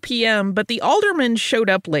at 2 p.m., but the aldermen showed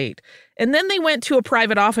up late, and then they went to a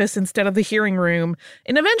private office instead of the hearing room,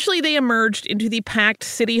 and eventually they emerged into the packed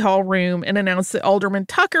City Hall room and announced that Alderman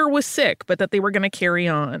Tucker was sick, but that they were going to carry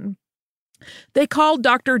on. They called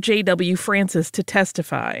Dr. J.W. Francis to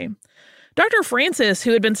testify. Dr. Francis,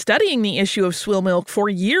 who had been studying the issue of swill milk for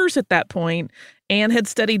years at that point, and had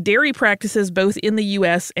studied dairy practices both in the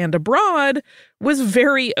U.S. and abroad, was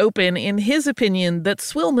very open in his opinion that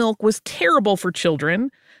swill milk was terrible for children,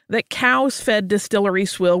 that cows fed distillery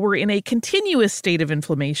swill were in a continuous state of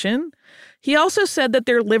inflammation. He also said that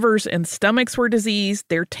their livers and stomachs were diseased,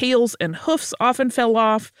 their tails and hoofs often fell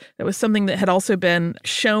off. That was something that had also been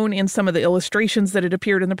shown in some of the illustrations that had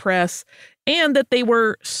appeared in the press, and that they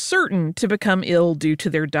were certain to become ill due to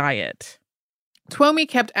their diet. Twomey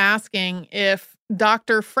kept asking if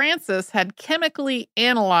Dr. Francis had chemically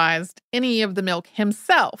analyzed any of the milk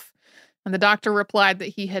himself, and the doctor replied that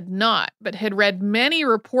he had not, but had read many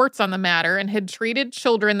reports on the matter and had treated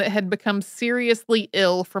children that had become seriously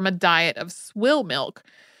ill from a diet of swill milk.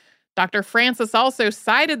 Dr. Francis also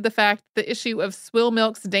cited the fact that the issue of swill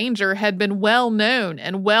milk's danger had been well known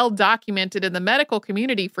and well documented in the medical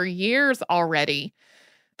community for years already.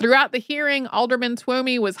 Throughout the hearing, Alderman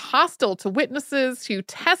Twomey was hostile to witnesses who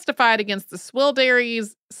testified against the swill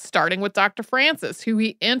dairies, starting with Dr. Francis, who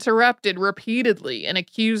he interrupted repeatedly and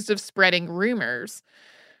accused of spreading rumors.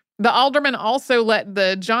 The alderman also let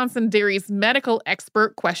the Johnson Dairies medical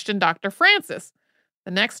expert question Dr. Francis.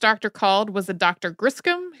 The next doctor called was a Dr.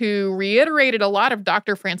 Griscom, who reiterated a lot of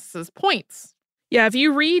Dr. Francis's points. Yeah, if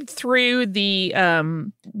you read through the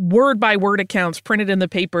word-by-word accounts printed in the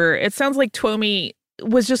paper, it sounds like Twomey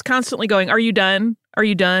was just constantly going, "Are you done? Are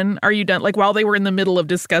you done? Are you done?" Like while they were in the middle of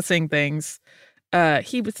discussing things.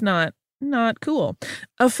 He was not cool.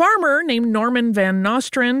 A farmer named Norman Van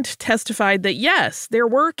Nostrand testified that yes, there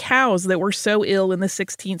were cows that were so ill in the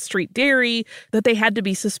 16th Street dairy that they had to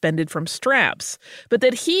be suspended from straps, but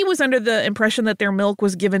that he was under the impression that their milk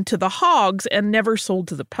was given to the hogs and never sold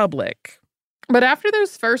to the public. But after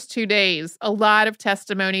those first 2 days, a lot of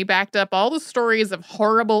testimony backed up all the stories of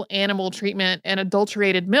horrible animal treatment and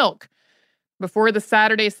adulterated milk. Before the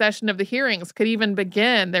Saturday session of the hearings could even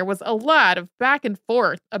begin, there was a lot of back and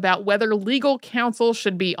forth about whether legal counsel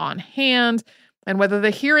should be on hand and whether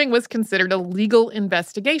the hearing was considered a legal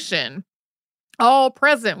investigation. All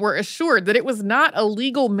present were assured that it was not a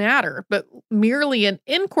legal matter, but merely an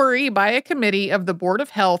inquiry by a committee of the Board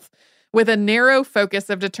of Health with a narrow focus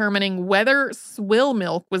of determining whether swill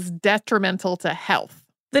milk was detrimental to health.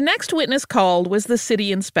 The next witness called was the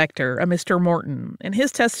city inspector, a Mr. Morton, and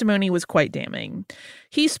his testimony was quite damning.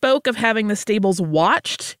 He spoke of having the stables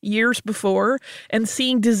watched years before and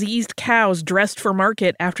seeing diseased cows dressed for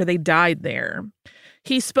market after they died there.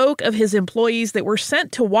 He spoke of his employees that were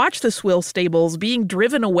sent to watch the swill stables being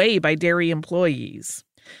driven away by dairy employees.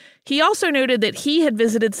 He also noted that he had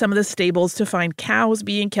visited some of the stables to find cows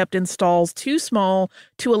being kept in stalls too small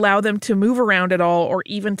to allow them to move around at all or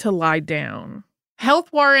even to lie down. Health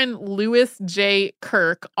Warden Lewis J.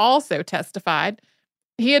 Kirk also testified.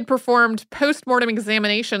 He had performed post-mortem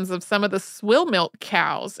examinations of some of the swill milk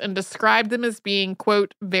cows and described them as being,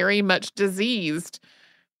 quote, very much diseased.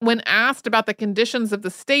 When asked about the conditions of the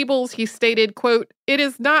stables, he stated, quote, "It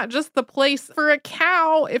is not just the place for a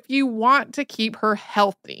cow if you want to keep her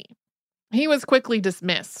healthy." He was quickly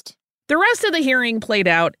dismissed. The rest of the hearing played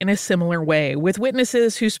out in a similar way, with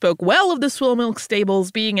witnesses who spoke well of the swill milk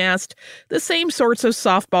stables being asked the same sorts of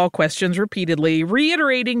softball questions repeatedly,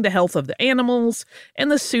 reiterating the health of the animals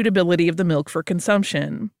and the suitability of the milk for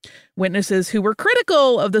consumption. Witnesses who were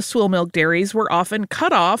critical of the swill milk dairies were often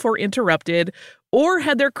cut off or interrupted, or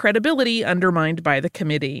had their credibility undermined by the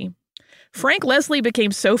committee. Frank Leslie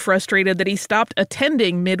became so frustrated that he stopped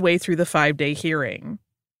attending midway through the 5-day hearing.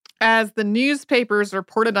 As the newspapers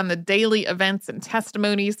reported on the daily events and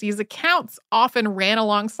testimonies, these accounts often ran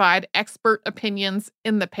alongside expert opinions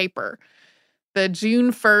in the paper. The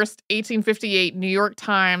June 1st, 1858 New York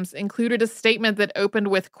Times included a statement that opened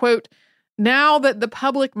with, quote, "Now that the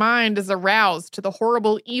public mind is aroused to the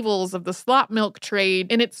horrible evils of the slop milk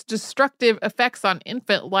trade and its destructive effects on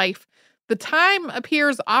infant life, the time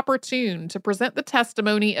appears opportune to present the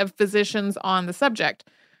testimony of physicians on the subject.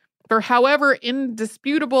 For however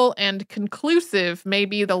indisputable and conclusive may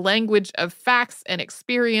be the language of facts and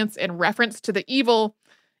experience in reference to the evil,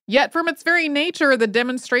 yet from its very nature the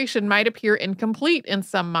demonstration might appear incomplete in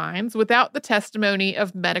some minds without the testimony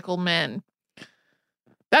of medical men."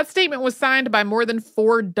 That statement was signed by more than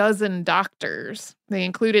 4 doctors. They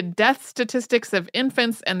included death statistics of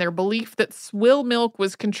infants and their belief that swill milk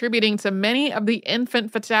was contributing to many of the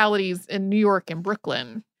infant fatalities in New York and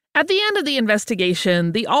Brooklyn. At the end of the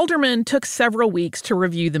investigation, the aldermen took several weeks to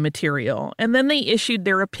review the material, and then they issued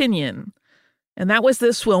their opinion. And that was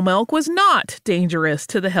that swill milk was not dangerous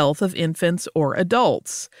to the health of infants or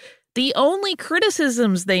adults. The only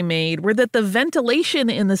criticisms they made were that the ventilation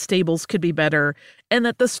in the stables could be better and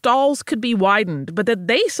that the stalls could be widened, but that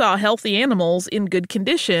they saw healthy animals in good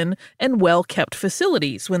condition and well-kept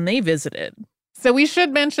facilities when they visited. So we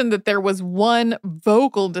should mention that there was one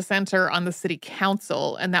vocal dissenter on the city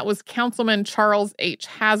council, and that was Councilman Charles H.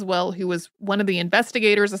 Haswell, who was one of the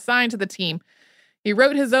investigators assigned to the team. He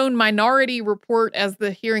wrote his own minority report as the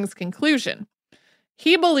hearing's conclusion.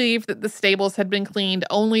 He believed that the stables had been cleaned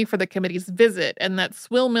only for the committee's visit and that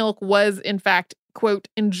swill milk was, in fact, quote,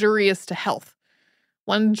 injurious to health.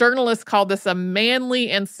 One journalist called this a manly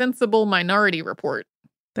and sensible minority report.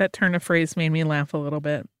 That turn of phrase made me laugh a little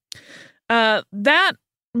bit. That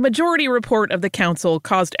majority report of the council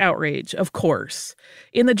caused outrage, of course.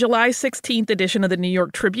 In the July 16th edition of the New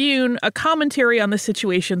York Tribune, a commentary on the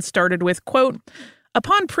situation started with, quote,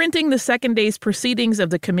 "Upon printing the second day's proceedings of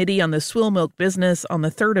the Committee on the Swill Milk Business on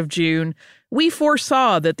the 3rd of June, we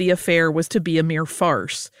foresaw that the affair was to be a mere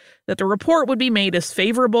farce, that the report would be made as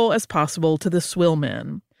favorable as possible to the swill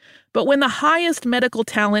men. But when the highest medical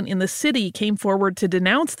talent in the city came forward to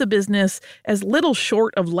denounce the business as little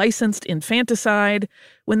short of licensed infanticide,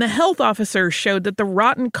 when the health officers showed that the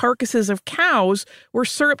rotten carcasses of cows were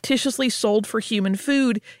surreptitiously sold for human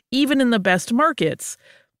food, even in the best markets,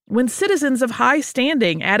 when citizens of high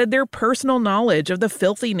standing added their personal knowledge of the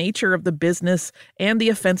filthy nature of the business and the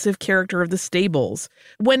offensive character of the stables,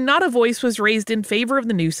 when not a voice was raised in favor of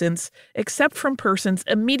the nuisance, except from persons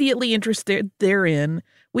immediately interested therein,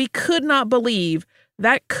 we could not believe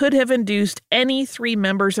that could have induced any 3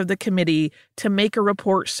 members of the committee to make a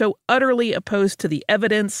report so utterly opposed to the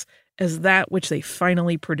evidence as that which they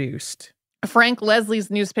finally produced." Frank Leslie's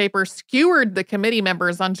newspaper skewered the committee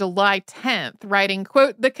members on July 10th, writing,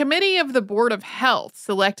 quote, "The committee of the Board of Health,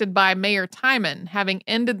 selected by Mayor Timon, having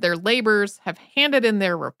ended their labors, have handed in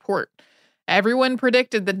their report. Everyone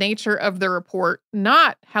predicted the nature of the report,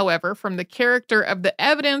 not, however, from the character of the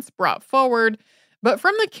evidence brought forward, but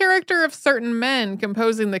from the character of certain men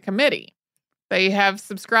composing the committee. They have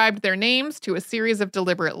subscribed their names to a series of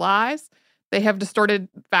deliberate lies. They have distorted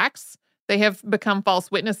facts. They have become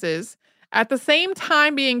false witnesses. At the same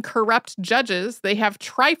time being corrupt judges, they have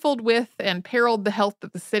trifled with and periled the health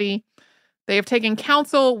of the city. They have taken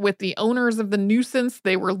counsel with the owners of the nuisance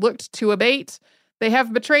they were looked to abate. They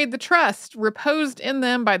have betrayed the trust reposed in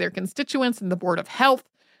them by their constituents in the Board of Health.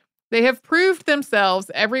 They have proved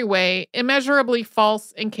themselves every way immeasurably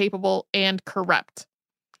false, incapable, and corrupt.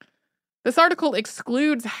 This article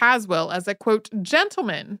excludes Haswell as a, quote,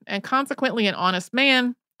 gentleman and consequently an honest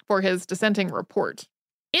man for his dissenting report.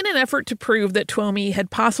 In an effort to prove that Twomey had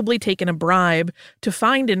possibly taken a bribe to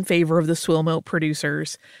find in favor of the swill milk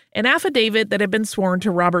producers, an affidavit that had been sworn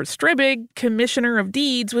to Robert Strebig, Commissioner of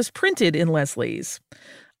Deeds, was printed in Leslie's.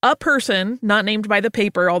 A person, not named by the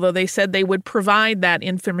paper, although they said they would provide that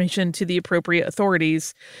information to the appropriate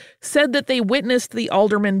authorities, said that they witnessed the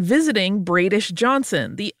alderman visiting Bradish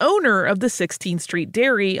Johnson, the owner of the 16th Street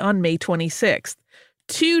Dairy, on May 26th,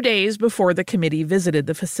 2 days before the committee visited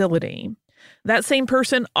the facility. That same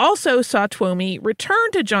person also saw Twomey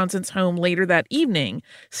return to Johnson's home later that evening,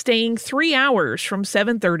 staying 3 hours from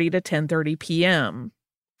 7:30 to 10:30 p.m.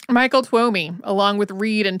 Michael Twomey, along with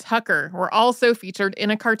Reed and Tucker, were also featured in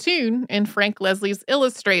a cartoon in Frank Leslie's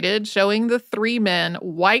Illustrated showing the three men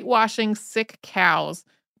whitewashing sick cows,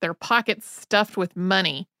 their pockets stuffed with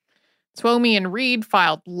money. Twomey and Reed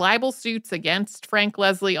filed libel suits against Frank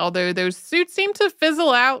Leslie, although those suits seemed to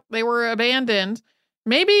fizzle out. They were abandoned,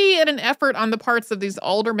 maybe in an effort on the parts of these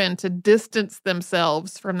aldermen to distance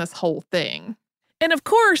themselves from this whole thing. And of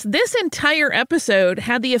course, this entire episode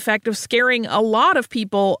had the effect of scaring a lot of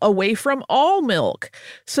people away from all milk,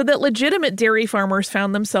 so that legitimate dairy farmers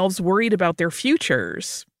found themselves worried about their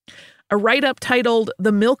futures. A write-up titled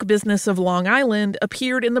 "The Milk Business of Long Island"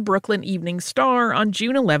 appeared in the Brooklyn Evening Star on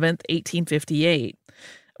June 11, 1858,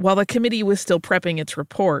 while the committee was still prepping its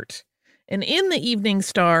report. And in the Evening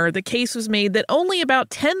Star, the case was made that only about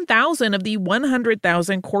 10,000 of the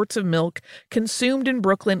 100,000 quarts of milk consumed in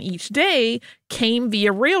Brooklyn each day came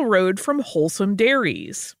via railroad from wholesome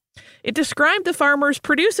dairies. It described the farmers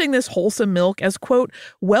producing this wholesome milk as, quote,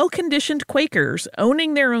 well-conditioned Quakers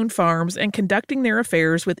owning their own farms and conducting their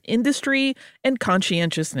affairs with industry and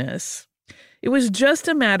conscientiousness. It was just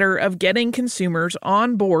a matter of getting consumers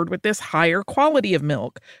on board with this higher quality of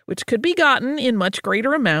milk, which could be gotten in much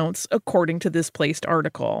greater amounts, according to this placed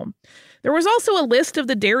article. There was also a list of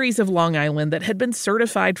the dairies of Long Island that had been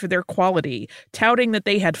certified for their quality, touting that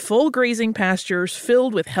they had full grazing pastures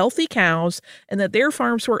filled with healthy cows and that their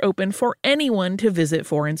farms were open for anyone to visit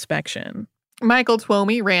for inspection. Michael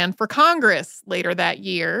Twomey ran for Congress later that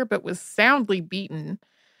year, but was soundly beaten.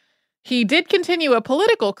 He did continue a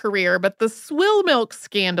political career, but the swill milk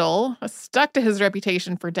scandal stuck to his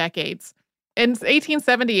reputation for decades. In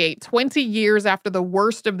 1878, 20 years after the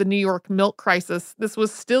worst of the New York milk crisis, this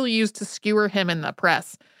was still used to skewer him in the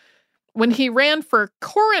press. When he ran for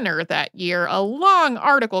coroner that year, a long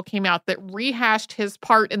article came out that rehashed his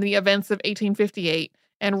part in the events of 1858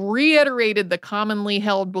 and reiterated the commonly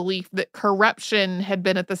held belief that corruption had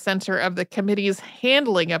been at the center of the committee's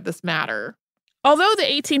handling of this matter. Although the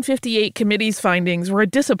 1858 committee's findings were a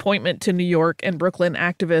disappointment to New York and Brooklyn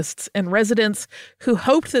activists and residents who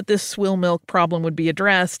hoped that this swill milk problem would be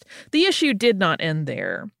addressed, the issue did not end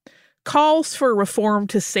there. Calls for reform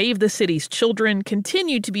to save the city's children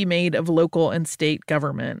continued to be made of local and state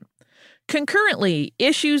government. Concurrently,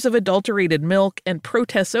 issues of adulterated milk and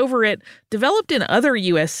protests over it developed in other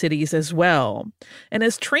U.S. cities as well. And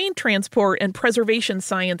as train transport and preservation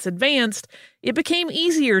science advanced, it became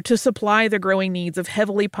easier to supply the growing needs of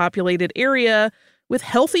heavily populated area with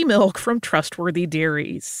healthy milk from trustworthy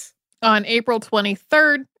dairies. On April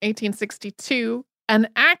 23rd, 1862, an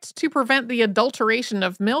act to prevent the adulteration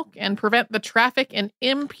of milk and prevent the traffic in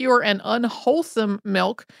impure and unwholesome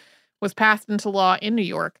milk was passed into law in New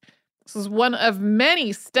York. This was one of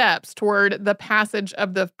many steps toward the passage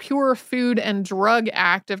of the Pure Food and Drug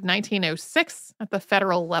Act of 1906 at the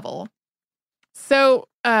federal level. So,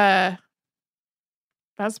 that's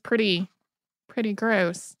pretty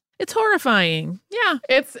gross. It's horrifying. Yeah.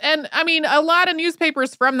 A lot of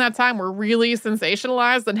newspapers from that time were really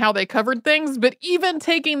sensationalized in how they covered things, but even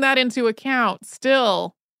taking that into account,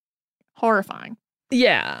 still horrifying.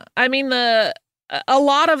 Yeah. A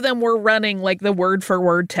lot of them were running like the word for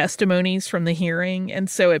word testimonies from the hearing. And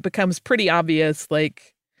so it becomes pretty obvious,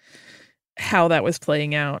 like, how that was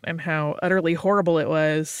playing out and how utterly horrible it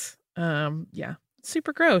was.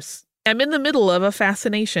 Super gross. I'm in the middle of a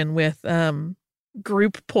fascination with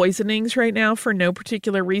group poisonings right now for no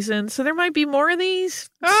particular reason. So there might be more of these.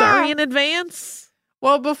 Sorry in advance.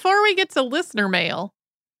 Well, before we get to listener mail,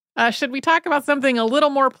 should we talk about something a little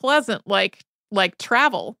more pleasant like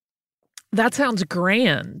travel? That sounds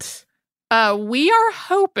grand. We are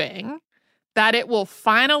hoping that it will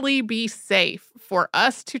finally be safe for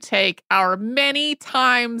us to take our many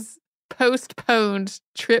times postponed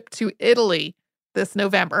trip to Italy this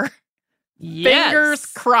November. Yes. Fingers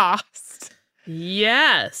crossed.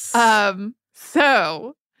 Yes.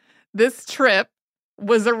 So this trip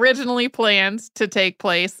was originally planned to take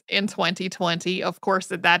place in 2020. Of course,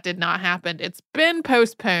 that did not happen. It's been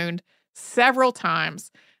postponed several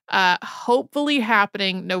times. Hopefully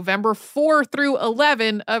happening November 4 through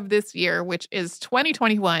 11 of this year, which is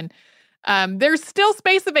 2021. There's still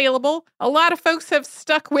space available. A lot of folks have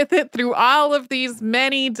stuck with it through all of these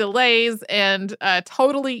many delays and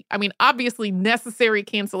obviously necessary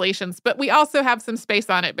cancellations, but we also have some space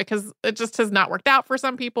on it because it just has not worked out for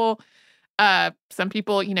some people. Some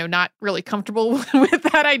people, not really comfortable with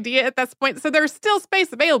that idea at this point. So there's still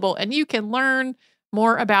space available, and you can learn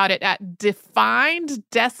more about it at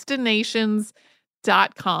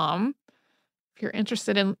defineddestinations.com if you're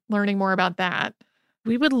interested in learning more about that.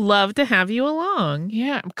 We would love to have you along.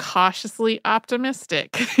 Yeah, I'm cautiously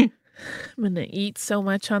optimistic. I'm going to eat so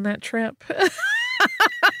much on that trip.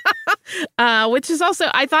 Which is also,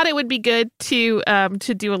 I thought it would be good to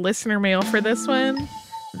do a listener mail for this one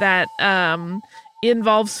that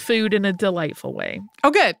involves food in a delightful way.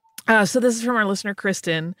 Oh, good. So this is from our listener,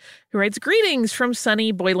 Kristen, who writes, "Greetings from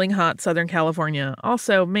sunny, boiling hot Southern California.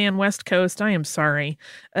 Also, man, West Coast, I am sorry.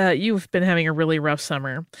 You've been having a really rough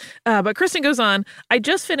summer." But Kristen goes on, "I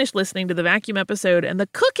just finished listening to the vacuum episode, and the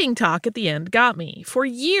cooking talk at the end got me. For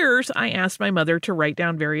years, I asked my mother to write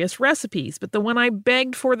down various recipes, but the one I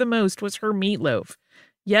begged for the most was her meatloaf.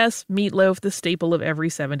 Yes, meatloaf, the staple of every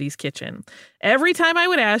 70s kitchen. Every time I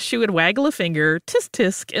would ask, she would waggle a finger, tisk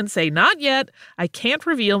tisk, and say, 'Not yet. I can't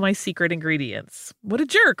reveal my secret ingredients.' What a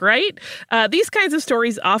jerk, right? These kinds of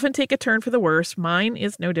stories often take a turn for the worse. Mine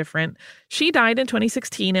is no different. She died in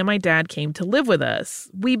 2016, and my dad came to live with us.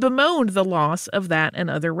 We bemoaned the loss of that and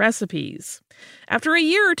other recipes. After a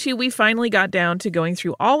year or two, we finally got down to going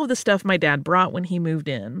through all of the stuff my dad brought when he moved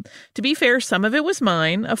in. To be fair, some of it was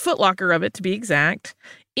mine, a footlocker of it to be exact.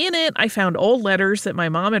 In it, I found old letters that my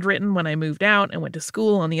mom had written when I moved out and went to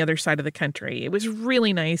school on the other side of the country. It was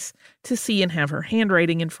really nice to see and have her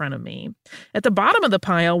handwriting in front of me. At the bottom of the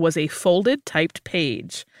pile was a folded, typed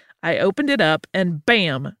page. I opened it up and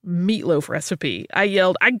bam, meatloaf recipe. I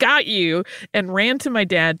yelled, 'I got you,' and ran to my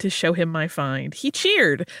dad to show him my find. He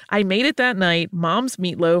cheered. I made it that night, mom's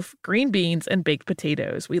meatloaf, green beans, and baked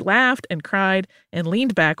potatoes. We laughed and cried and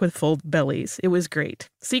leaned back with full bellies. It was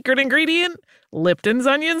great. Secret ingredient? Lipton's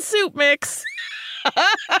onion soup mix."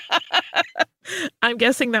 I'm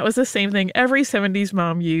guessing that was the same thing every 70s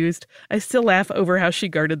mom used. I still laugh over how she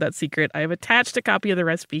guarded that secret. I have attached a copy of the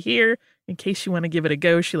recipe here in case you want to give it a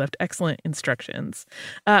go. She left excellent instructions.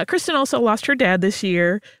 Kristen also lost her dad this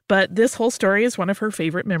year, but this whole story is one of her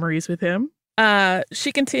favorite memories with him.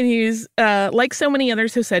 She continues, "Like so many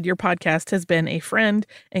others have said, your podcast has been a friend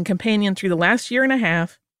and companion through the last year and a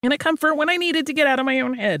half, and a comfort when I needed to get out of my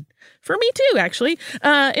own head. For me too, actually.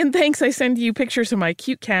 And thanks, I send you pictures of my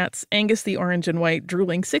cute cats, Angus the orange and white,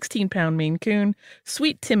 drooling 16-pound Maine Coon,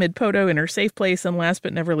 sweet timid Poto in her safe place, and last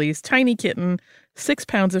but never least, tiny kitten, 6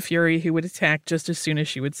 pounds of fury who would attack just as soon as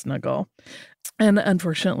she would snuggle." And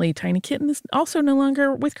unfortunately, Tiny Kitten is also no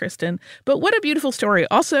longer with Kristen. But what a beautiful story.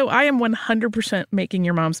 Also, I am 100% making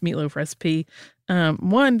your mom's meatloaf recipe.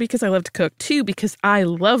 1, because I love to cook. 2, because I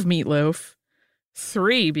love meatloaf.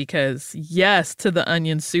 3, because yes to the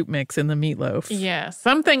onion soup mix in the meatloaf. Yeah,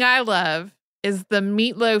 something I love is the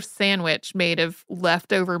meatloaf sandwich made of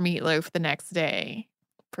leftover meatloaf the next day.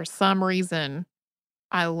 For some reason,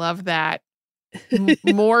 I love that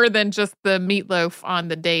more than just the meatloaf on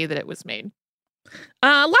the day that it was made.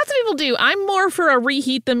 Lots of people do. I'm more for a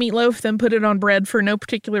reheat the meatloaf than put it on bread for no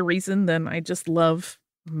particular reason than I just love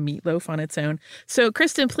meatloaf on its own. So,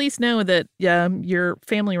 Kristen, please know that your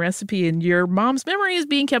family recipe and your mom's memory is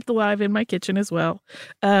being kept alive in my kitchen as well.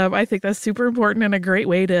 I think that's super important and a great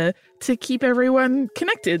way to keep everyone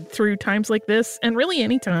connected through times like this, and really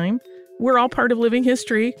any time we're all part of living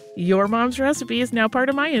history. Your mom's recipe is now part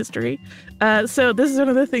of my history. So this is one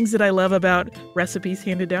of the things that I love about recipes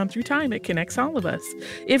handed down through time. It connects all of us.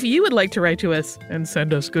 If you would like to write to us and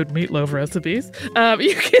send us good meatloaf recipes,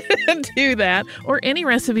 you can do that. Or any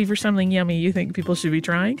recipe for something yummy you think people should be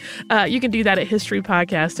trying. You can do that at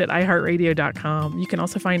historypodcast@iheartradio.com. You can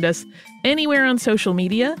also find us anywhere on social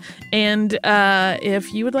media. And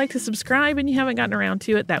if you would like to subscribe and you haven't gotten around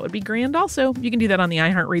to it, that would be grand also. You can do that on the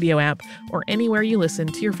iHeartRadio app or anywhere you listen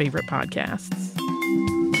to your favorite podcasts.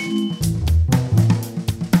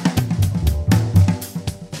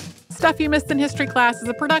 Stuff You Missed in History Class is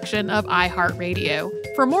a production of iHeartRadio.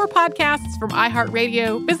 For more podcasts from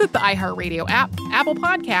iHeartRadio, visit the iHeartRadio app, Apple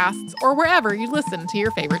Podcasts, or wherever you listen to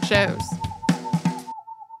your favorite shows.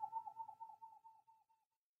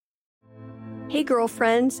 Hey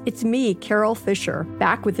girlfriends, it's me, Carol Fisher,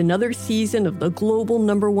 back with another season of the global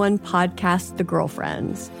 #1 podcast, The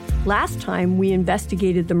Girlfriends. Last time, we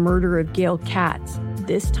investigated the murder of Gail Katz.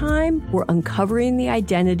 This time, we're uncovering the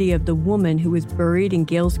identity of the woman who was buried in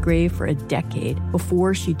Gail's grave for a decade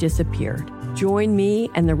before she disappeared. Join me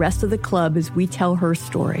and the rest of the club as we tell her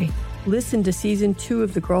story. Listen to Season 2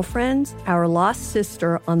 of The Girlfriends, Our Lost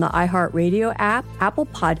Sister on the iHeartRadio app, Apple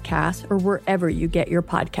Podcasts, or wherever you get your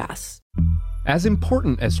podcasts. As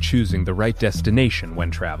important as choosing the right destination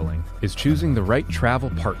when traveling is choosing the right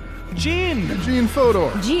travel partner. Gene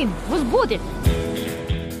Fodor. Gene, was good.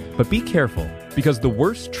 But be careful, because the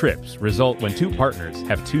worst trips result when two partners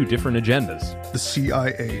have two different agendas. The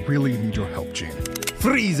CIA really need your help, Gene.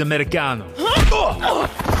 Freeze, Americano.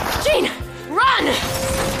 Gene, run!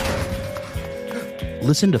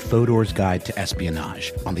 Listen to Fodor's Guide to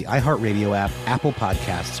Espionage on the iHeartRadio app, Apple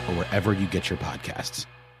Podcasts, or wherever you get your podcasts.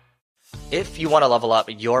 If you want to level up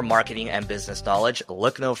your marketing and business knowledge,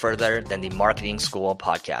 look no further than the Marketing School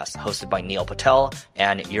podcast, hosted by Neil Patel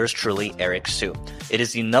and yours truly, Eric Su. It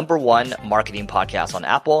is the #1 marketing podcast on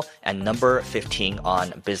Apple and number 15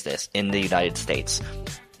 on business in the United States.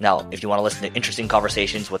 Now, if you want to listen to interesting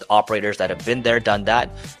conversations with operators that have been there, done that,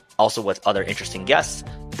 also with other interesting guests,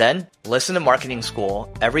 then listen to Marketing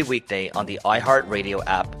School every weekday on the iHeartRadio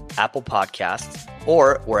app, Apple Podcasts,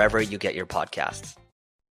 or wherever you get your podcasts.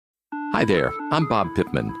 Hi there, I'm Bob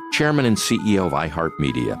Pittman, Chairman and CEO of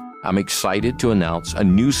iHeartMedia. I'm excited to announce a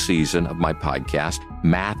new season of my podcast,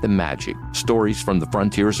 Math and Magic, Stories from the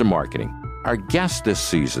Frontiers of Marketing. Our guests this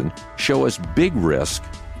season show us big risk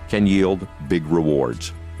can yield big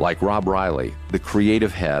rewards, like Rob Riley, the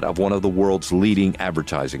creative head of one of the world's leading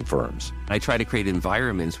advertising firms. I try to create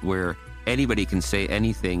environments where anybody can say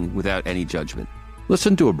anything without any judgment.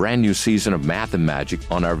 Listen to a brand new season of Math and Magic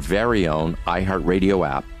on our very own iHeartRadio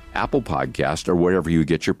app, Apple Podcast, or wherever you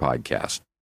get your podcast.